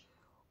much.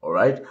 All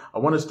right. I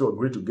want us to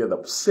agree together.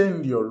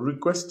 Send your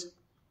request.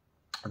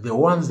 The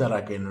ones that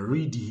I can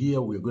read here,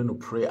 we're going to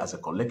pray as a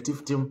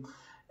collective team.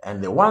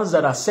 And the ones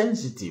that are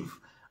sensitive,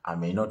 I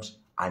may not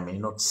I may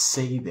not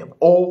say them,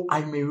 or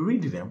I may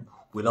read them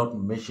without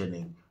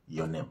mentioning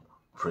your name.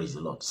 Praise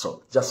the Lord.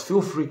 So just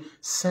feel free,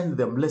 send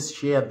them. Let's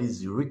share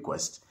these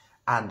requests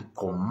and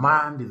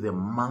command the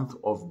month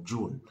of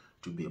June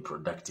to be a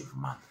productive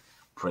month.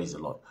 Praise the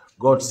Lord.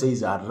 God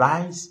says,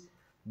 arise,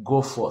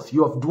 go forth.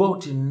 You have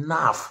dwelt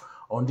enough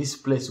on this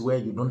place where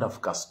you don't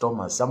have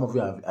customers. Some of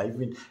you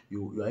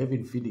are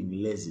even feeling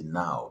lazy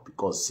now,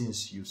 because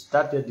since you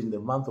started in the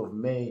month of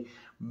May,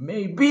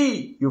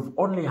 maybe you've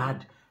only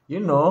had,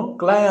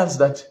 clients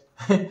that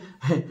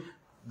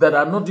that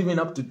are not even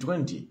up to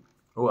 20,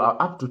 or are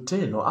up to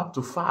 10, or up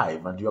to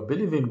 5, and you're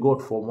believing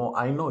God for more.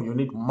 I know you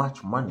need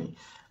much money,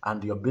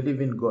 and you're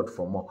believing God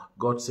for more.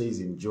 God says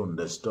in June,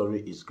 the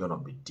story is going to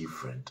be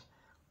different.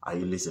 Are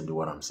you listening to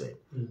what I'm saying?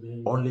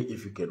 Amen. Only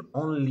if you can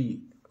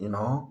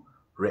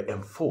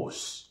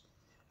reinforce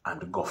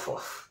and go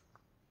forth.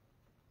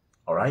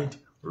 All right?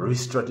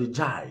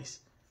 Re-strategize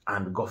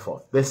and go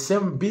forth. The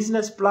same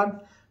business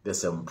plan, the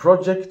same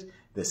project,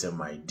 the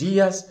same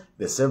ideas,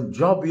 the same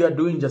job you are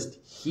doing, just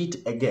hit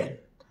again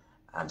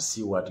and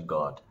see what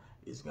God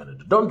is going to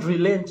do. Don't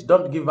relent.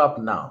 Don't give up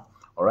now.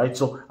 All right?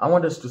 So I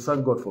want us to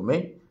thank God for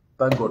May,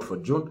 thank God for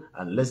June,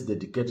 and let's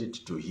dedicate it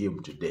to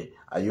Him today.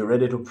 Are you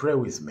ready to pray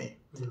with me?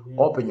 Amen.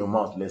 Open your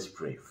mouth. Let's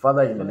pray.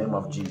 Father, in the name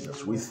of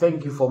Jesus, we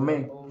thank you for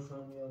May.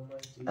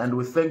 And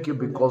we thank you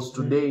because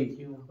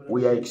today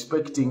we are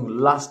expecting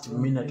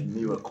last-minute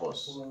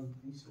miracles.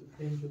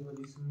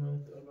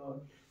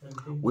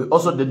 We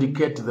also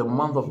dedicate the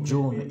month of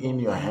June in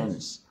your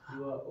hands.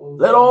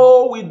 Let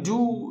all we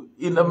do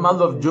in the month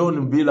of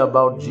June be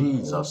about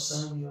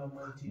Jesus.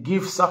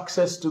 Give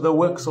success to the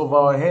works of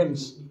our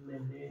hands.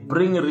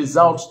 Bring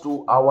results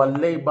to our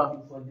labor.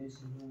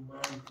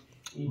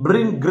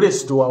 Bring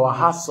grace to our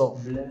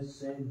hustle.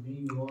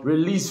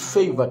 Release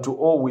favor to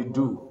all we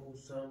do.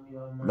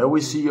 May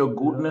we see your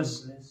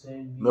goodness.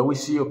 May we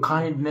see your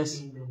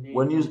kindness.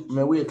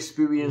 May we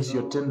experience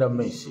your tender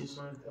mercies.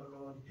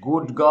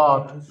 Good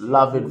God,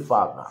 loving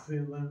Father,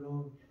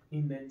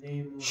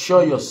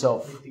 show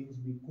yourself.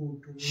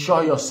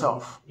 Show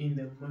yourself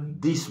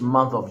this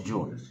month of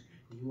June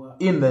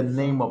in the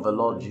name of the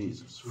Lord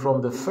Jesus.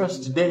 From the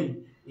first day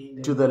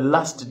to the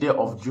last day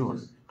of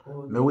June,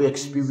 may we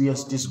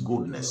experience this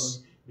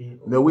goodness.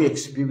 May we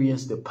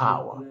experience the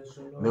power.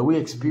 May we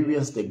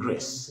experience the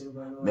grace.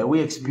 May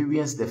we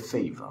experience the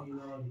favor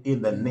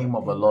in the name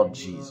of the Lord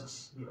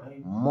Jesus.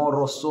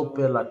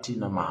 Morosope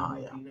Latina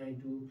Mahaya.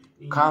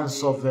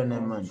 Canso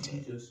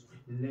Venemente.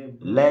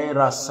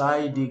 Leira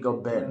Saidi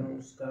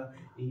Goben.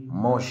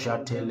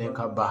 Moshatele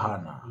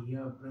Bahana.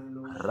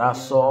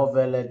 Raso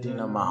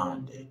Veledina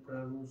Mahande.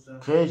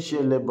 Keche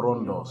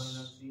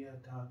Lebrondos.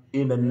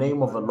 In the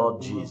name of the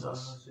Lord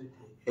Jesus.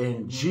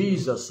 In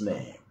Jesus'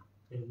 name,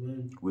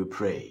 we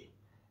pray.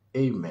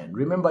 Amen.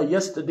 Remember,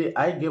 yesterday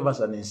I gave us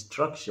an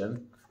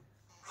instruction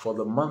for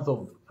the month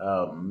of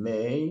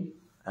May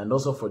and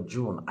also for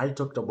June. I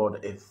talked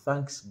about a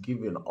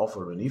Thanksgiving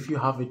offering. If you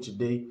have it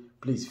today,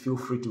 please feel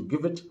free to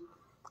give it.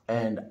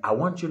 And I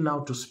want you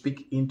now to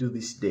speak into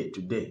this day,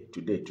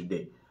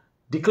 today.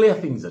 Declare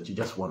things that you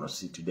just want to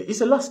see today. It's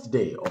the last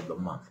day of the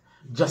month.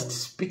 Just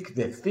speak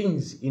the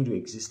things into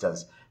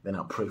existence. Then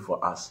I'll pray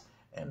for us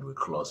and we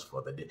close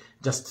for the day.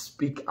 Just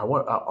speak. I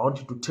want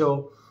you to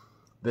tell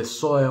the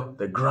soil,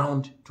 the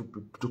ground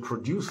to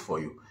produce for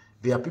you.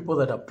 There are people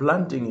that are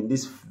planting in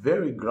this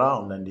very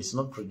ground and it's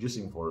not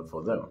producing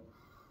for them.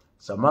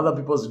 Some other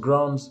people's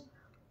grounds,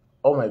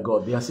 oh my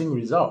God, they are seeing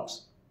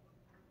results.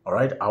 All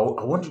right, I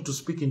want you to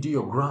speak into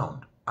your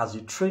ground. As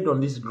you trade on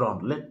this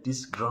ground, let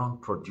this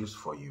ground produce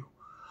for you.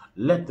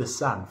 Let the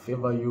sun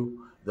favor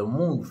you, the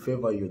moon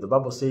favor you. The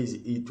Bible says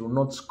it will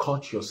not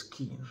scorch your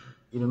skin.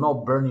 It will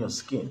not burn your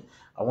skin.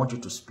 I want you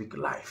to speak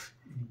life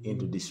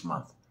into this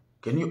month.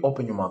 Can you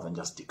open your mouth and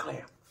just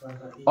declare?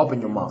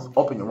 Open your mouth,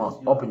 open your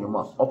mouth, open your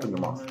mouth, open your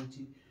mouth.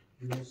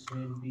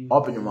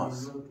 Open your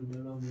mouth.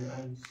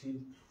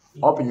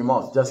 Open your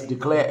mouth. Just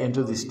declare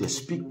into this day.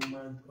 Speak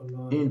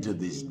into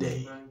this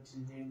day.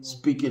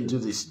 Speak into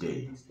this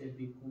day.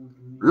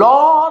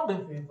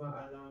 Lord,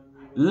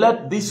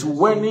 let this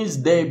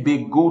Wednesday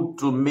be good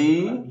to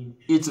me.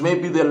 It may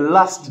be the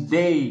last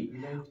day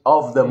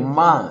of the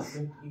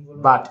month,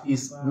 but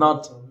it's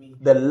not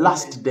the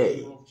last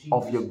day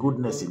of your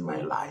goodness in my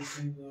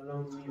life.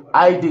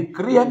 I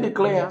decree and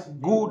declare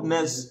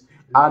goodness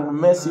and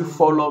mercy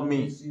follow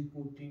me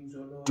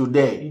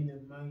today.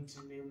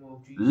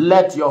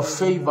 Let your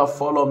favor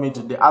follow me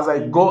today. As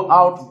I go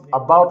out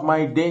about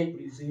my day,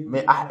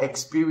 may I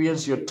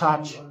experience your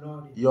touch,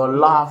 your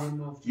love,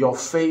 your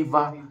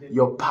favor,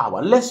 your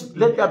power. Let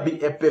there be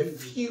a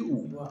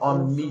perfume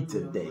on me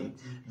today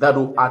that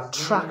will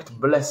attract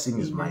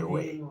blessings my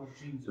way.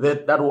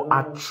 That will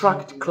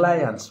attract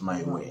clients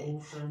my way.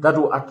 That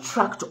will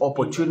attract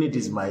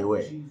opportunities my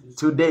way.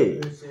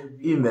 Today,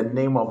 in the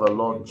name of the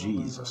Lord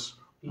Jesus.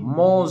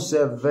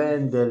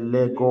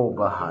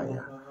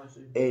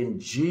 In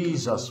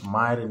Jesus'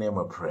 mighty name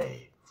I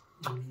pray.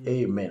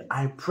 Amen.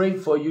 I pray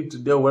for you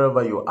today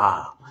wherever you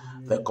are.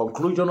 The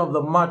conclusion of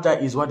the matter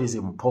is what is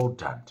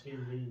important.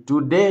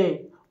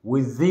 Today,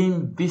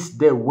 within this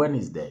day,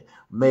 Wednesday,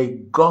 may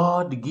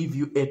God give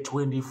you a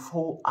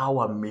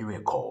 24-hour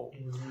miracle.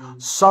 Amen.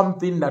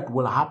 Something that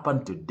will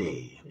happen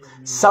today.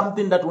 Amen.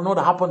 Something that will not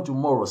happen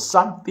tomorrow.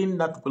 Something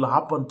that will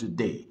happen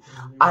today.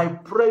 Amen. I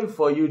pray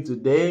for you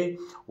today,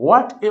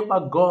 whatever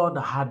God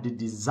had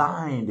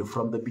designed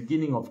from the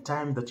beginning of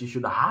time that you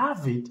should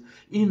have it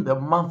in the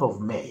month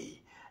of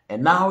May,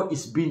 and now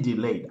it's been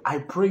delayed. I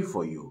pray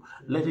for you.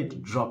 Let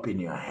it drop in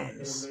your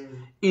hands.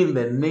 Amen. In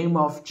the name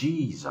of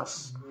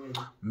Jesus. Amen.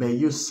 May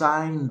you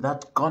sign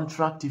that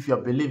contract if you're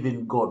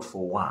believing God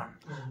for one.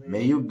 Amen.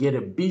 May you get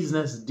a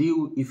business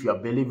deal if you're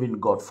believing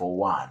God for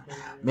one. Amen.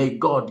 May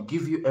God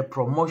give you a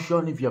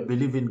promotion if you're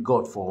believing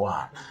God for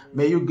one.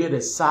 May you get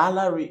a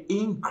salary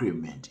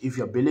increment if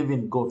you're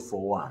believing God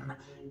for one.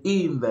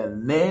 In the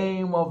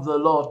name of the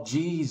Lord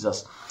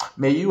Jesus,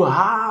 may you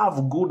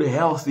have good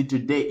health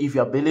today if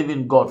you're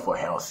believing God for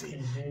healthy.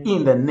 Amen.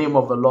 In the name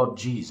of the Lord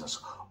Jesus.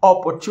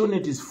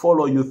 Opportunities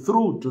follow you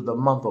through to the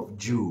month of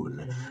June.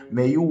 Amen.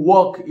 May you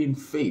walk in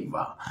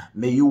favor.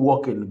 May you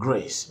walk in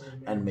grace.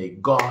 Amen. And may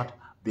God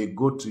be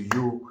good to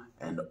you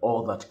and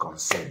all that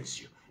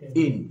concerns you. Amen.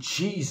 In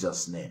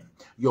Jesus' name.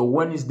 Your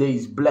Wednesday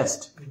is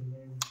blessed.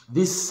 Amen.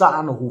 This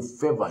sun will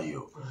favor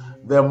you. Amen.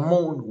 The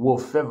moon will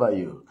favor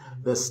you.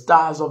 The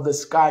stars of the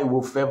sky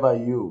will favor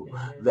you.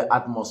 Amen. The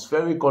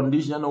atmospheric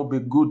condition will be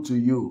good to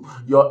you.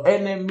 Your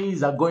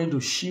enemies are going to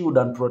shield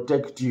and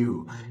protect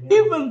you. Amen.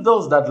 Even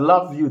those that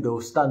love you, they will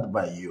stand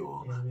by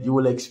you. Amen. You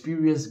will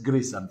experience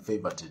grace and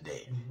favor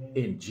today. Amen.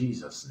 In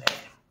Jesus'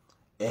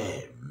 name.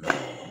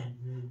 Amen.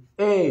 Amen.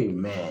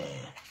 Amen.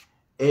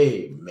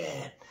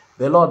 Amen.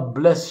 The Lord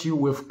bless you.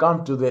 We've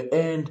come to the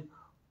end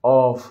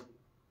of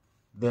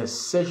the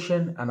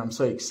session, and I'm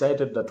so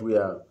excited that we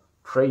are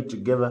praying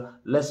together.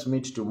 Let's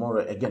meet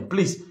tomorrow again.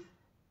 Please,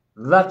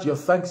 that your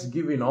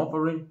Thanksgiving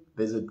offering,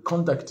 there's a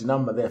contact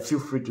number there. Feel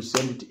free to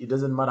send it. It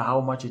doesn't matter how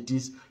much it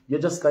is.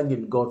 You're just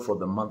thanking God for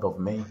the month of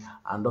May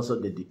and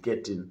also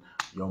dedicating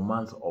your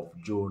month of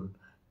June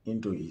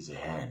into His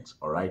hands.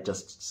 All right,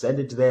 just send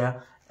it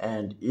there,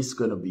 and it's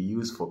going to be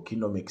used for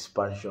kingdom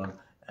expansion,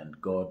 and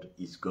God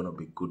is going to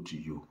be good to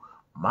you.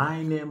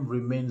 My name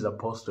remains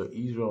Apostle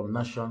Earl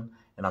Nashon,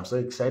 and I'm so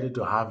excited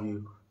to have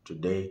you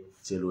today.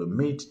 Till we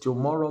meet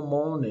tomorrow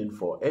morning,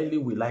 for early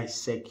will I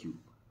seek you.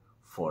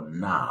 For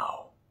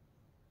now,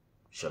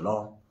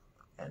 shalom,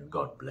 and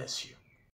God bless you.